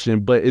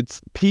PlayStation, but it's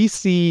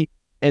PC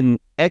and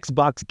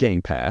Xbox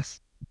Game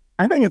Pass.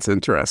 I think it's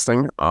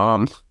interesting.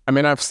 I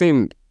mean, I've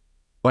seen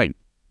like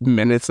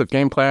minutes of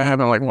gameplay. I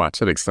haven't like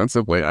watched it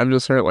extensively. I've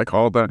just heard like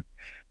all the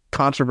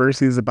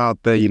controversies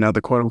about the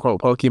the quote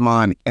unquote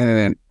Pokemon,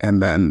 and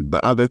then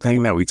the other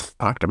thing that we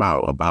talked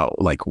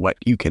about like what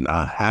you can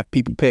have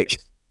people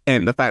pick,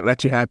 and the fact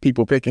that you have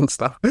people picking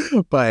stuff.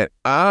 But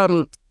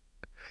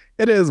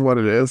it is what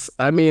it is.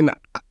 I mean,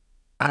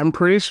 I'm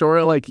pretty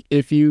sure like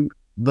if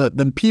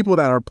the people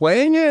that are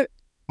playing it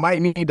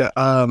might need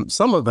to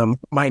some of them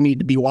might need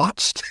to be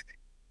watched,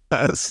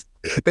 because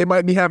they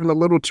might be having a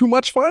little too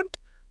much fun.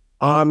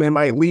 It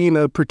might lean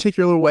a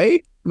particular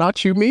way.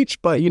 Not you, Meech,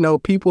 but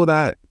people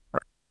that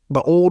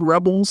the old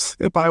rebels,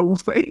 if I will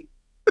say.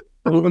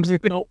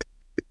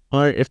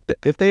 Or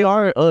if they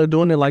are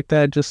doing it like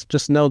that,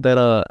 just know that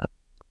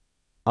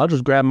I'll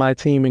just grab my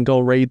team and go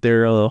raid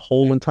their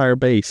whole entire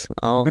base.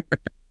 And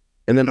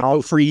then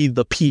I'll free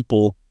the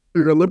people.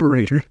 You're a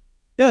liberator.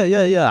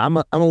 Yeah. I'm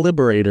a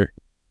liberator.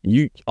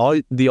 The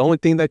only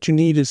thing that you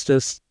need is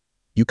just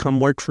you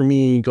come work for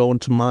me and you go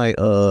into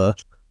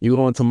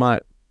my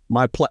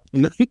my plat.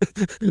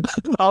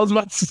 I was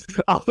about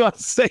to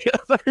say a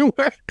certain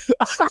word.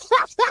 I was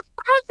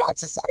about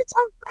to say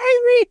something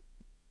crazy.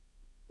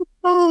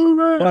 Oh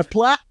man.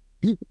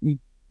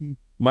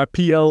 My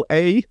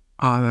PLA.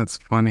 Oh, that's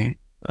funny.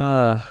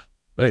 But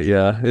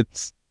yeah,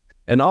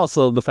 and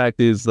also the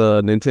fact is,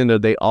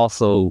 Nintendo, they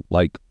also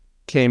like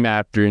came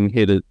after and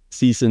hit a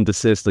cease and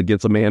desist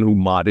against a man who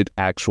modded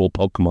actual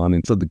Pokemon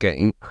into the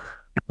game.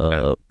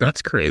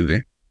 That's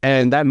crazy.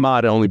 And that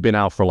mod had only been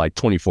out for like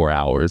 24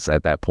 hours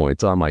at that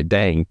point. So I'm like,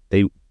 dang,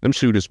 them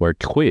shooters were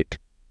quick.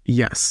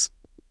 Yes.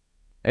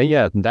 And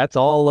yeah, that's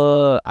all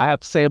I have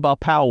to say about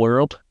Pal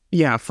World.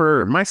 Yeah,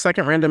 for my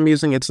second random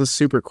musing, it's just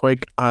super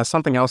quick.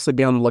 Something else to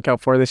be on the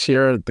lookout for this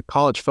year, the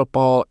college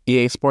football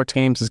EA Sports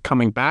games is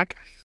coming back.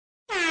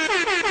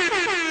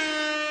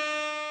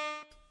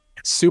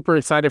 Super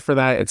excited for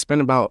that. It's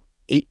been about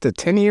 8 to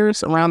 10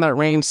 years around that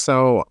range,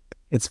 so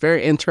it's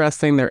very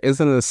interesting. There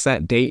isn't a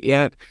set date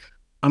yet.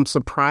 I'm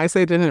surprised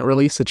they didn't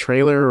release a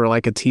trailer or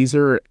like a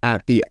teaser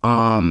at the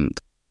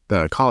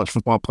college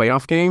football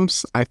playoff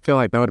games. I feel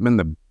like that would have been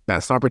the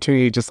best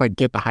opportunity to just like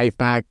get the hype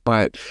back,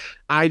 but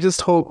I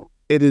just hope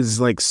it is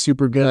like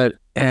super good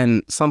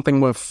and something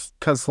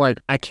because like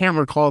I can't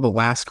recall the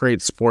last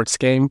great sports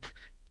game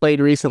played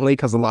recently,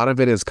 because a lot of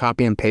it is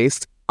copy and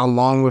paste,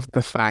 along with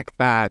the fact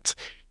that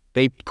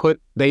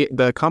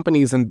the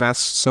companies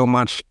invest so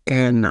much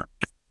in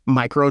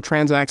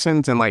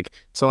microtransactions and like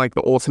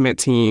the ultimate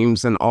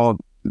teams and all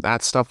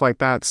that stuff like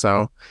that.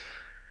 So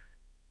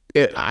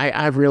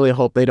I really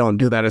hope they don't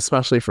do that,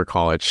 especially for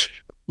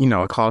college,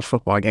 a college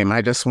football game.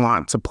 I just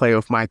want to play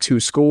with my two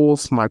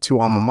schools, my two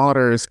alma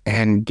maters,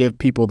 and give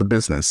people the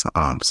business.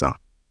 So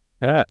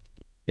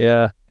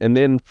yeah. And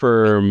then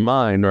for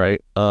mine,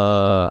 right?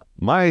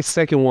 My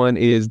second one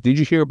is, did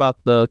you hear about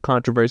the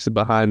controversy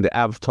behind the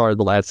Avatar: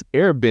 The Last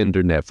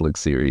Airbender Netflix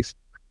series?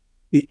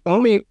 The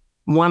only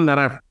one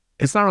that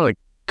it's not really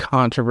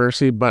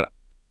controversy, but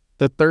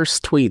the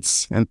thirst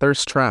tweets and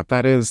thirst trap,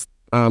 that is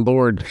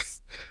Lord,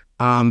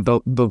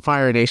 the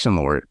Fire Nation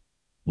Lord.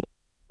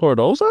 Lord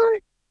Ozai?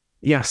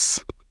 Yes.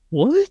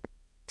 What?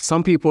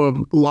 Some people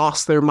have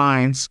lost their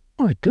minds.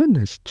 Oh my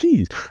goodness,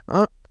 jeez.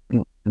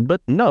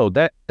 But no,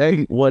 that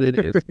ain't what it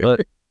is.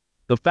 But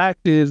the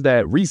fact is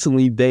that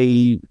recently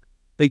they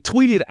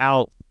tweeted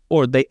out,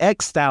 or they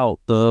X'd out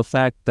the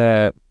fact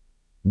that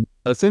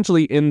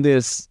essentially in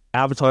this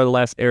Avatar: The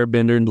Last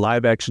Airbender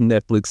live action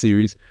Netflix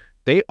series,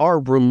 they are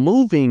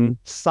removing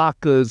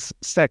Sokka's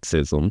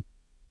sexism.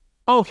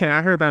 Okay,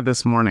 I heard that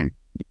this morning.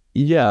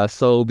 Yeah,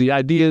 so the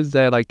idea is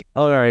that, like,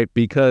 all right,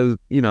 because,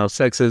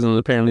 sexism is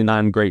apparently not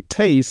in great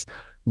taste,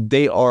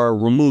 they are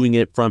removing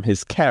it from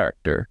his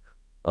character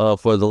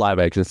for the live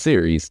action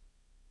series.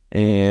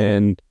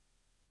 And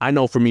I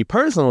know for me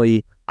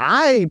personally,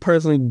 I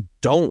personally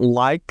don't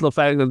like the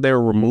fact that they're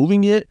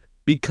removing it,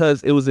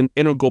 because it was an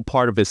integral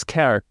part of his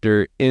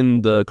character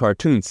in the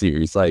cartoon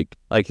series. Like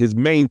his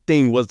main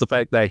thing was the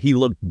fact that he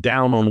looked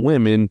down on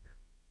women,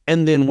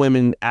 and then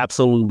women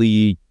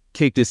absolutely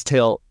kicked his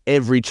tail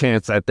every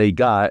chance that they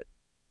got,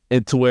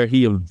 and to where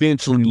he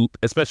eventually,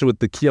 especially with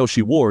the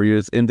Kyoshi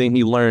Warriors, and then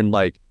he learned,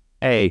 like,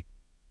 hey,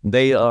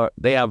 they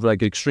have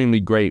like extremely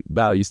great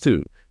values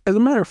too. As a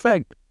matter of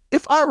fact,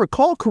 if I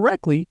recall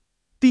correctly,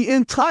 the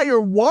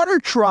entire Water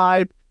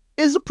Tribe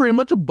is pretty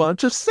much a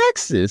bunch of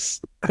sexists,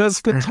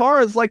 because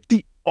Katara is like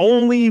the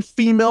only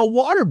female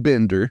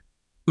waterbender.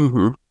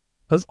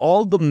 Because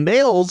all the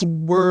males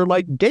were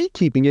like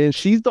gatekeeping it, and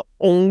she's the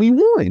only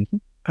one.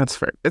 That's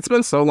fair. It's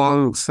been so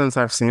long since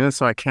I've seen it,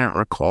 so I can't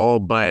recall,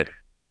 but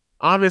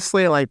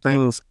obviously, like,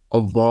 things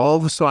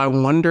evolve, so I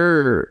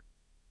wonder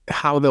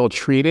how they'll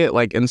treat it,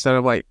 like, instead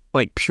of like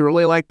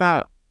purely like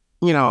that,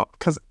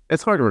 because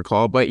it's hard to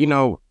recall, but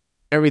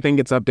everything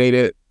gets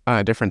updated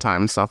at different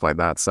times and stuff like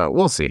that, so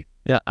we'll see.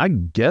 Yeah, I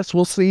guess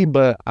we'll see,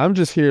 but I'm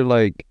just here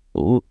like,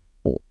 I'm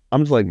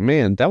just like,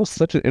 man, that was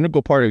such an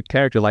integral part of the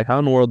character. Like, how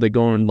in the world are they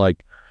going,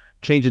 like,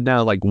 change it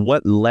now? Like,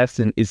 what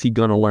lesson is he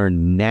gonna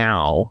learn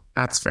now?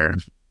 That's fair.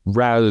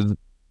 Rather, it's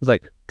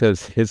like,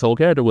 because his whole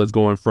character was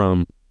going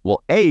from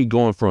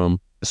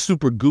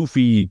super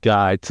goofy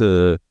guy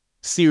to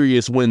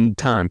serious when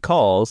time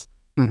calls,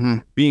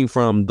 being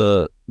from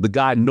the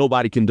guy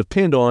nobody can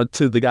depend on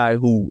to the guy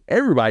who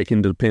everybody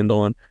can depend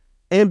on,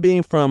 and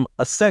being from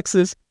a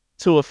sexist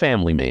to a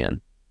family man.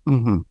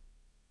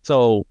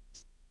 So,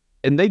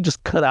 and they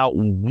just cut out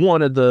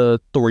one of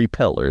the three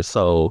pillars.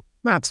 So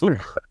that's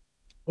fair.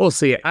 We'll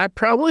see.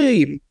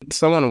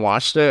 Someone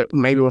watched it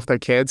maybe with their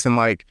kids, and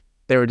like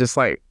they were just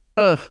like,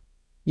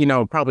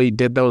 probably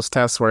did those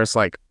tests where it's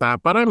like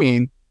that. But I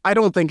mean, I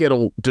don't think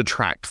it'll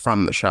detract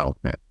from the show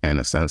in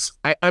a sense.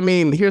 I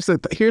mean, here's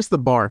the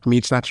bar,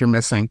 Meech, that you're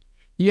missing.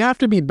 You have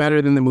to be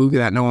better than the movie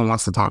that no one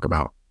wants to talk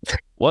about.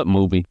 What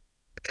movie?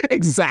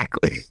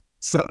 Exactly.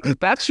 So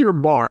that's your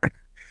bar,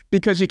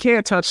 because you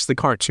can't touch the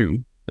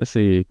cartoon. Let's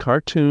see.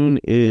 Cartoon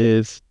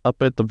is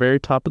up at the very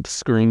top of the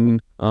screen.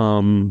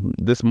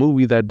 This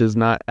movie that does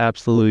not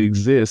absolutely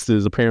exist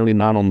is apparently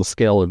not on the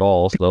scale at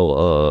all.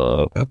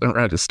 So, doesn't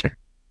register.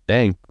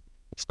 Dang,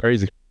 it's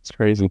crazy. It's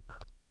crazy.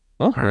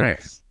 Well, all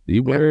right. See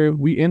where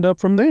we end up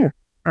from there.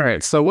 All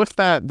right. So with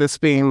that, this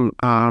being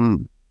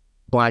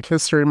Black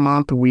History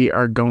Month, we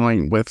are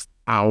going with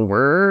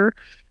our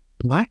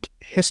Black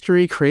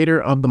History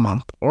Creator of the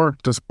Month, or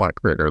just Black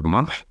Creator of the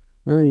Month.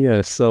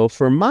 Yeah, so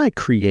for my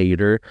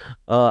creator,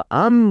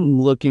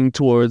 I'm looking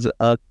towards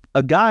a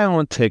guy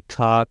on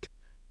TikTok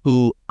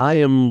who I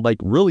am like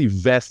really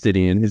vested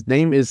in. His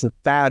name is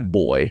Thad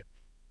Boy.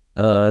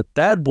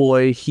 Thad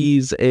Boy,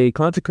 he's a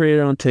content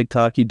creator on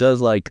TikTok. He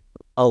does like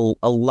a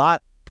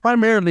lot,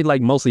 primarily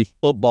like mostly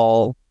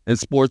football and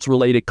sports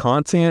related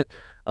content.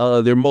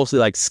 They're mostly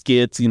like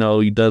skits,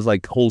 he does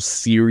like whole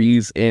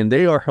series, and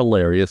they are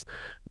hilarious.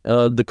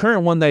 The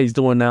current one that he's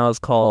doing now is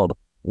called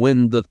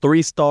When the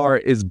 3-Star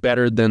is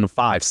Better Than a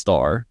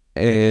 5-Star.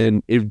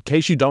 And in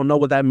case you don't know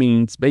what that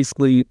means,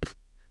 basically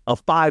a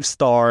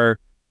 5-star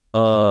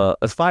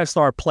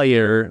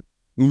player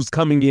who's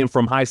coming in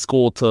from high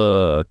school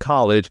to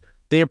college,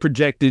 they're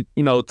projected,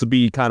 to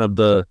be kind of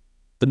the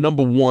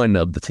number one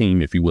of the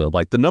team, if you will,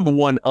 like the number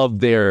one of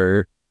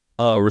their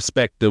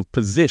respective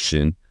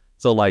position.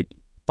 So like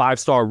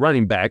 5-star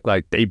running back,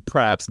 like they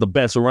perhaps the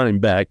best running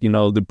back, they're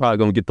probably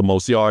going to get the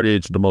most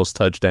yardage, the most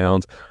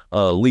touchdowns,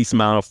 least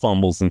amount of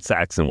fumbles and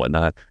sacks and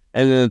whatnot.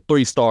 And then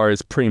 3-star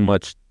is pretty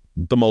much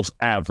the most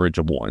average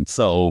of one.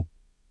 So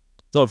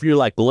if you're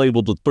like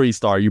labeled a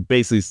 3-star, you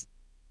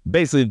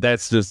basically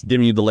that's just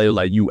giving you the label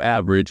like you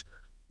average.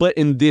 But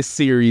in this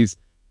series,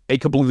 they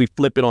completely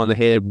flip it on the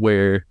head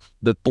where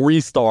the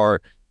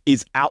 3-star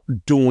is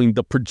outdoing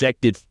the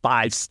projected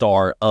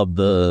 5-star of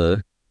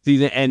the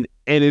season, and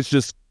it's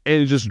just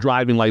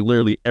driving like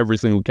literally every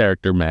single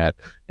character mad.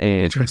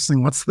 And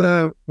interesting. What's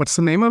the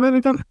name of it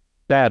again?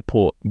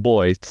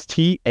 Boy. It's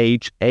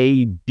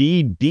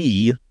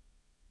THADDBOI.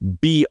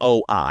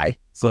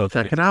 So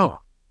Check it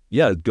out.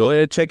 yeah, go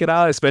ahead, check it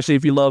out, especially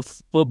if you love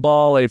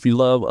football, if you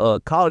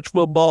love college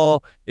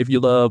football, if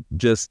you love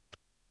just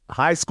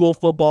high school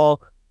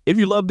football, if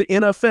you love the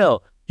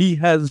NFL. He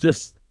has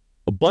just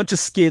a bunch of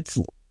skits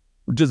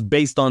just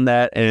based on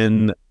that.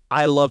 And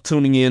I love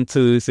tuning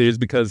into the series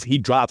because he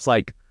drops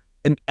like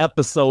an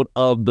episode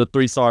of the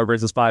 3-star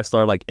versus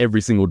 5-star like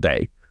every single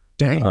day.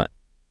 Dang.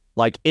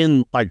 Like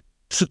in like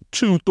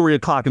 2-3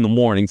 o'clock in the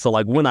morning. So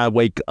like when I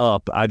wake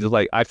up, I just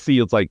like I see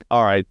it's like,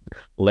 all right,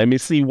 let me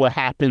see what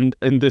happened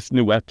in this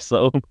new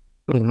episode.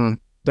 Mm-hmm.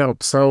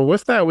 Dope. So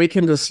with that, we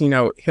can just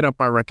hit up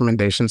our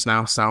recommendations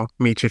now. So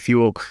Meech, if you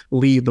will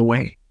lead the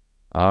way.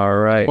 All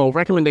right. Well,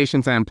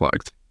 recommendations and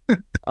plugs.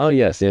 Oh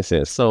yes.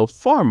 So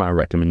for my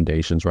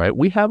recommendations, right,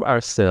 we have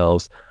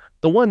ourselves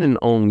the one and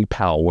only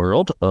Pal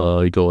World.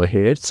 Go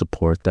ahead,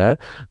 support that.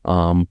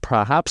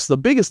 Perhaps the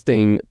biggest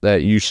thing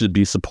that you should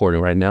be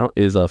supporting right now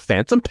is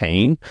Phantom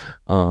Pain,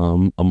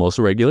 A Most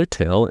Irregular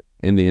Tale,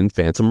 and then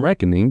Phantom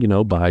Reckoning,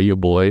 by your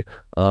boy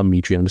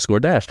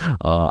Mitri_Dash.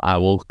 I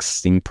will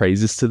sing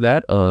praises to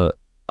that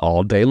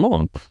all day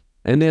long.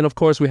 And then of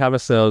course we have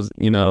ourselves,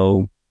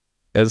 as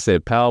I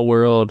said, Pal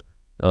World,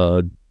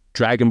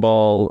 Dragon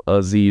Ball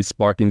Z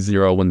Sparking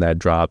Zero when that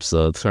drops.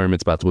 The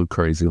tournament's about to go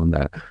crazy on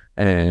that.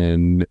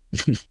 And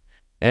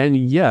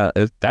yeah,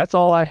 that's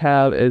all I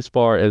have as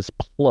far as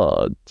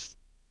plugs.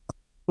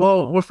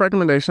 Well, with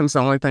recommendations, the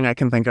only thing I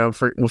can think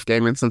of with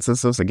gaming, since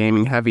this was a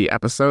gaming heavy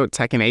episode,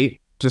 Tekken 8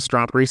 just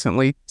dropped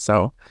recently.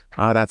 So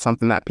that's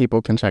something that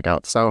people can check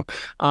out. So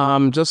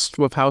just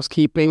with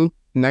housekeeping,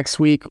 next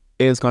week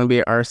is going to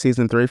be our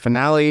season 3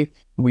 finale.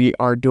 We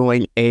are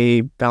doing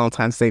a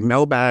Valentine's Day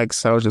mailbag.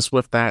 So just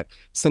with that,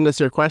 send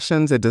us your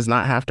questions. It does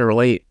not have to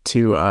relate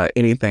to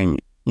anything,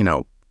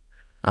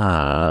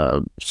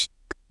 nerd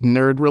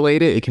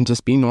related. It can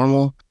just be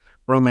normal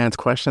romance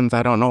questions.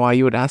 I don't know why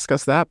you would ask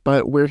us that,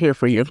 but we're here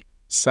for you.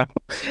 So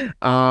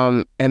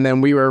and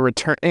then we were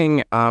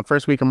returning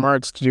first week of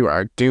March to do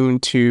our Dune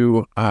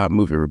 2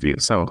 movie review.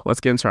 So let's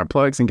get into our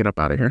plugs and get up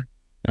out of here.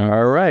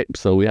 All right,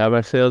 so we have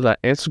ourselves our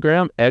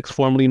Instagram, X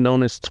formerly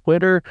known as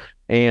Twitter,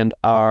 and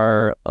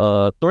our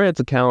Threads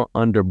account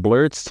under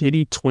Blurred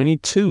City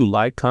 22.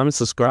 Like, comment,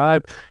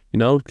 subscribe,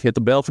 hit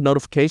the bell for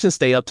notifications,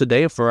 stay up to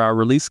date for our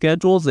release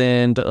schedules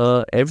and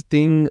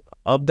everything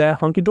of that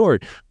hunky-dory.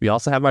 We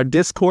also have our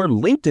Discord,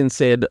 LinkedIn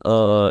said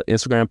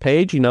Instagram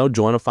page,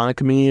 join a fine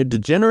community of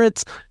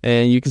degenerates,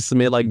 and you can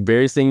submit like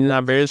various things in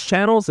our various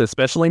channels,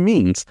 especially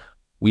memes.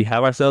 We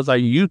have ourselves our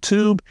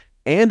YouTube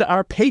and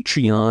our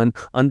Patreon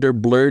under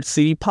Blurred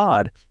City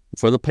Pod.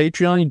 For the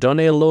Patreon, you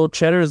donate a little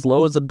cheddar as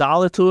low as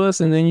 $1 to us,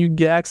 and then you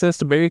get access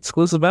to very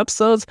exclusive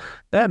episodes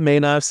that may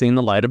not have seen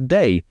the light of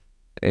day.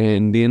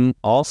 And then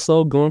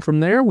also going from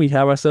there, we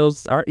have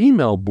ourselves our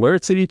email,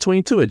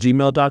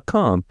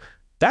 blurredcity22@gmail.com.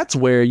 That's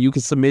where you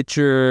can submit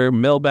your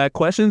mailbag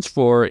questions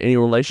for any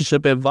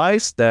relationship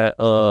advice that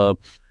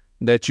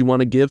you want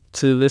to give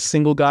to this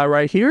single guy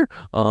right here.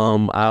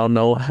 I don't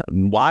know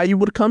why you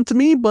would come to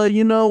me, but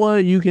you know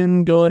what? You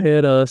can go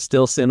ahead,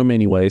 still send them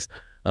anyways.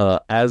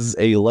 As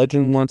a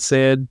legend once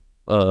said,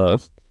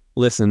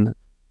 listen,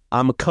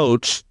 I'm a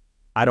coach.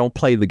 I don't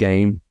play the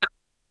game.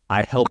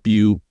 I help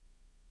you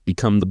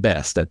become the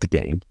best at the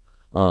game.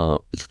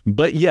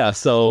 But yeah,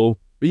 so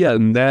yeah,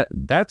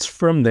 that's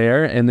from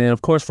there. And then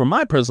of course, for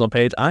my personal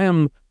page, I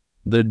am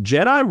the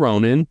Jedi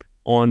Ronin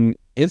on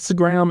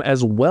Instagram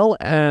as well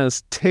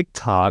as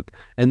TikTok,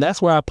 and that's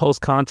where I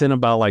post content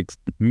about like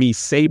me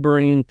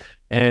sabering,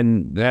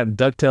 and that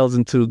dovetails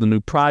into the new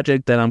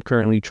project that I'm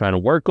currently trying to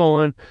work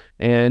on,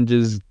 and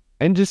just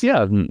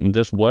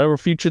whatever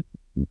future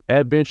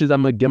adventures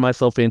I'm gonna get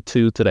myself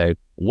into today.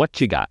 What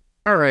you got?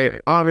 All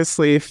right,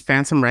 obviously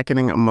Phantom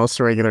Reckoning, A Most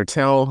Irregular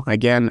Tale.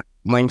 Again,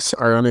 links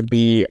are going to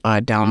be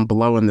down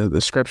below in the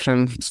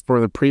description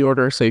for the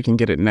pre-order, so you can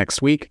get it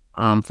next week,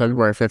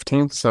 February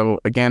 15th. So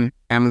again,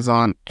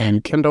 Amazon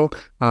and Kindle.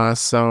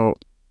 So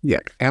yeah,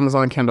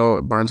 Amazon,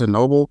 Kindle, Barnes &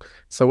 Noble.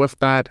 So with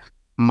that,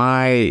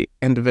 my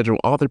individual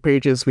author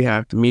pages, we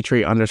have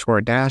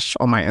Mitri_Dash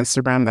on my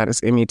Instagram. That is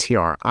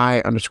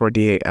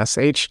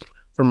METRI_DASH.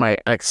 For my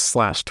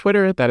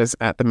X/Twitter, that is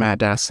at the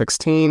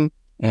Mad-16.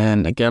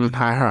 And again,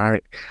 I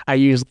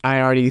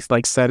already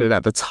like said it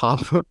at the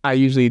top. I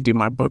usually do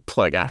my book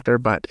plug after,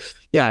 but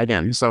yeah,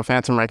 again, so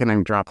Phantom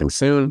Reckoning dropping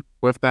soon.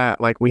 With that,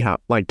 like we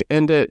like to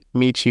end it.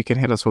 Meech, you can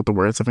hit us with the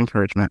words of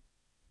encouragement.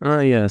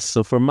 Yes.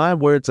 So for my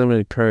words of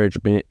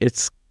encouragement,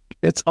 it's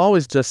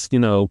always just,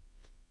 to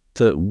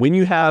when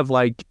you have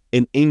like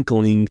an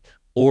inkling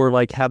or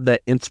like have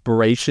that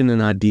inspiration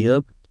and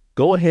idea,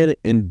 go ahead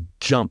and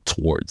jump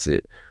towards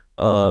it.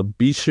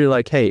 Be sure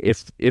like, hey,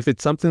 if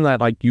it's something that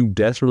like you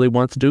desperately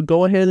want to do,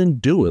 go ahead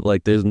and do it.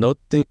 Like there's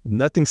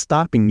nothing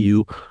stopping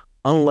you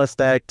unless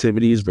the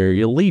activity is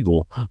very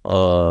illegal.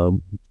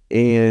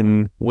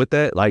 And with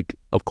that, like,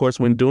 of course,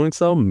 when doing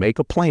so, make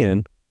a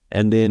plan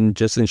and then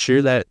just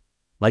ensure that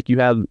like you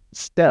have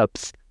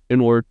steps in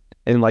order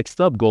and like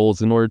sub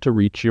goals in order to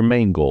reach your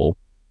main goal.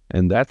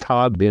 And that's how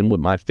I've been with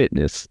my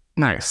fitness.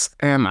 Nice.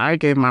 And I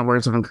gave my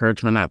words of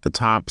encouragement at the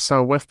top.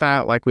 So with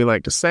that, like we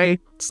like to say,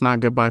 it's not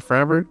goodbye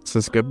forever. It's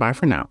just goodbye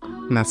for now.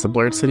 And that's the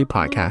Blurred City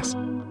Podcast.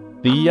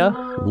 See ya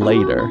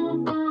later.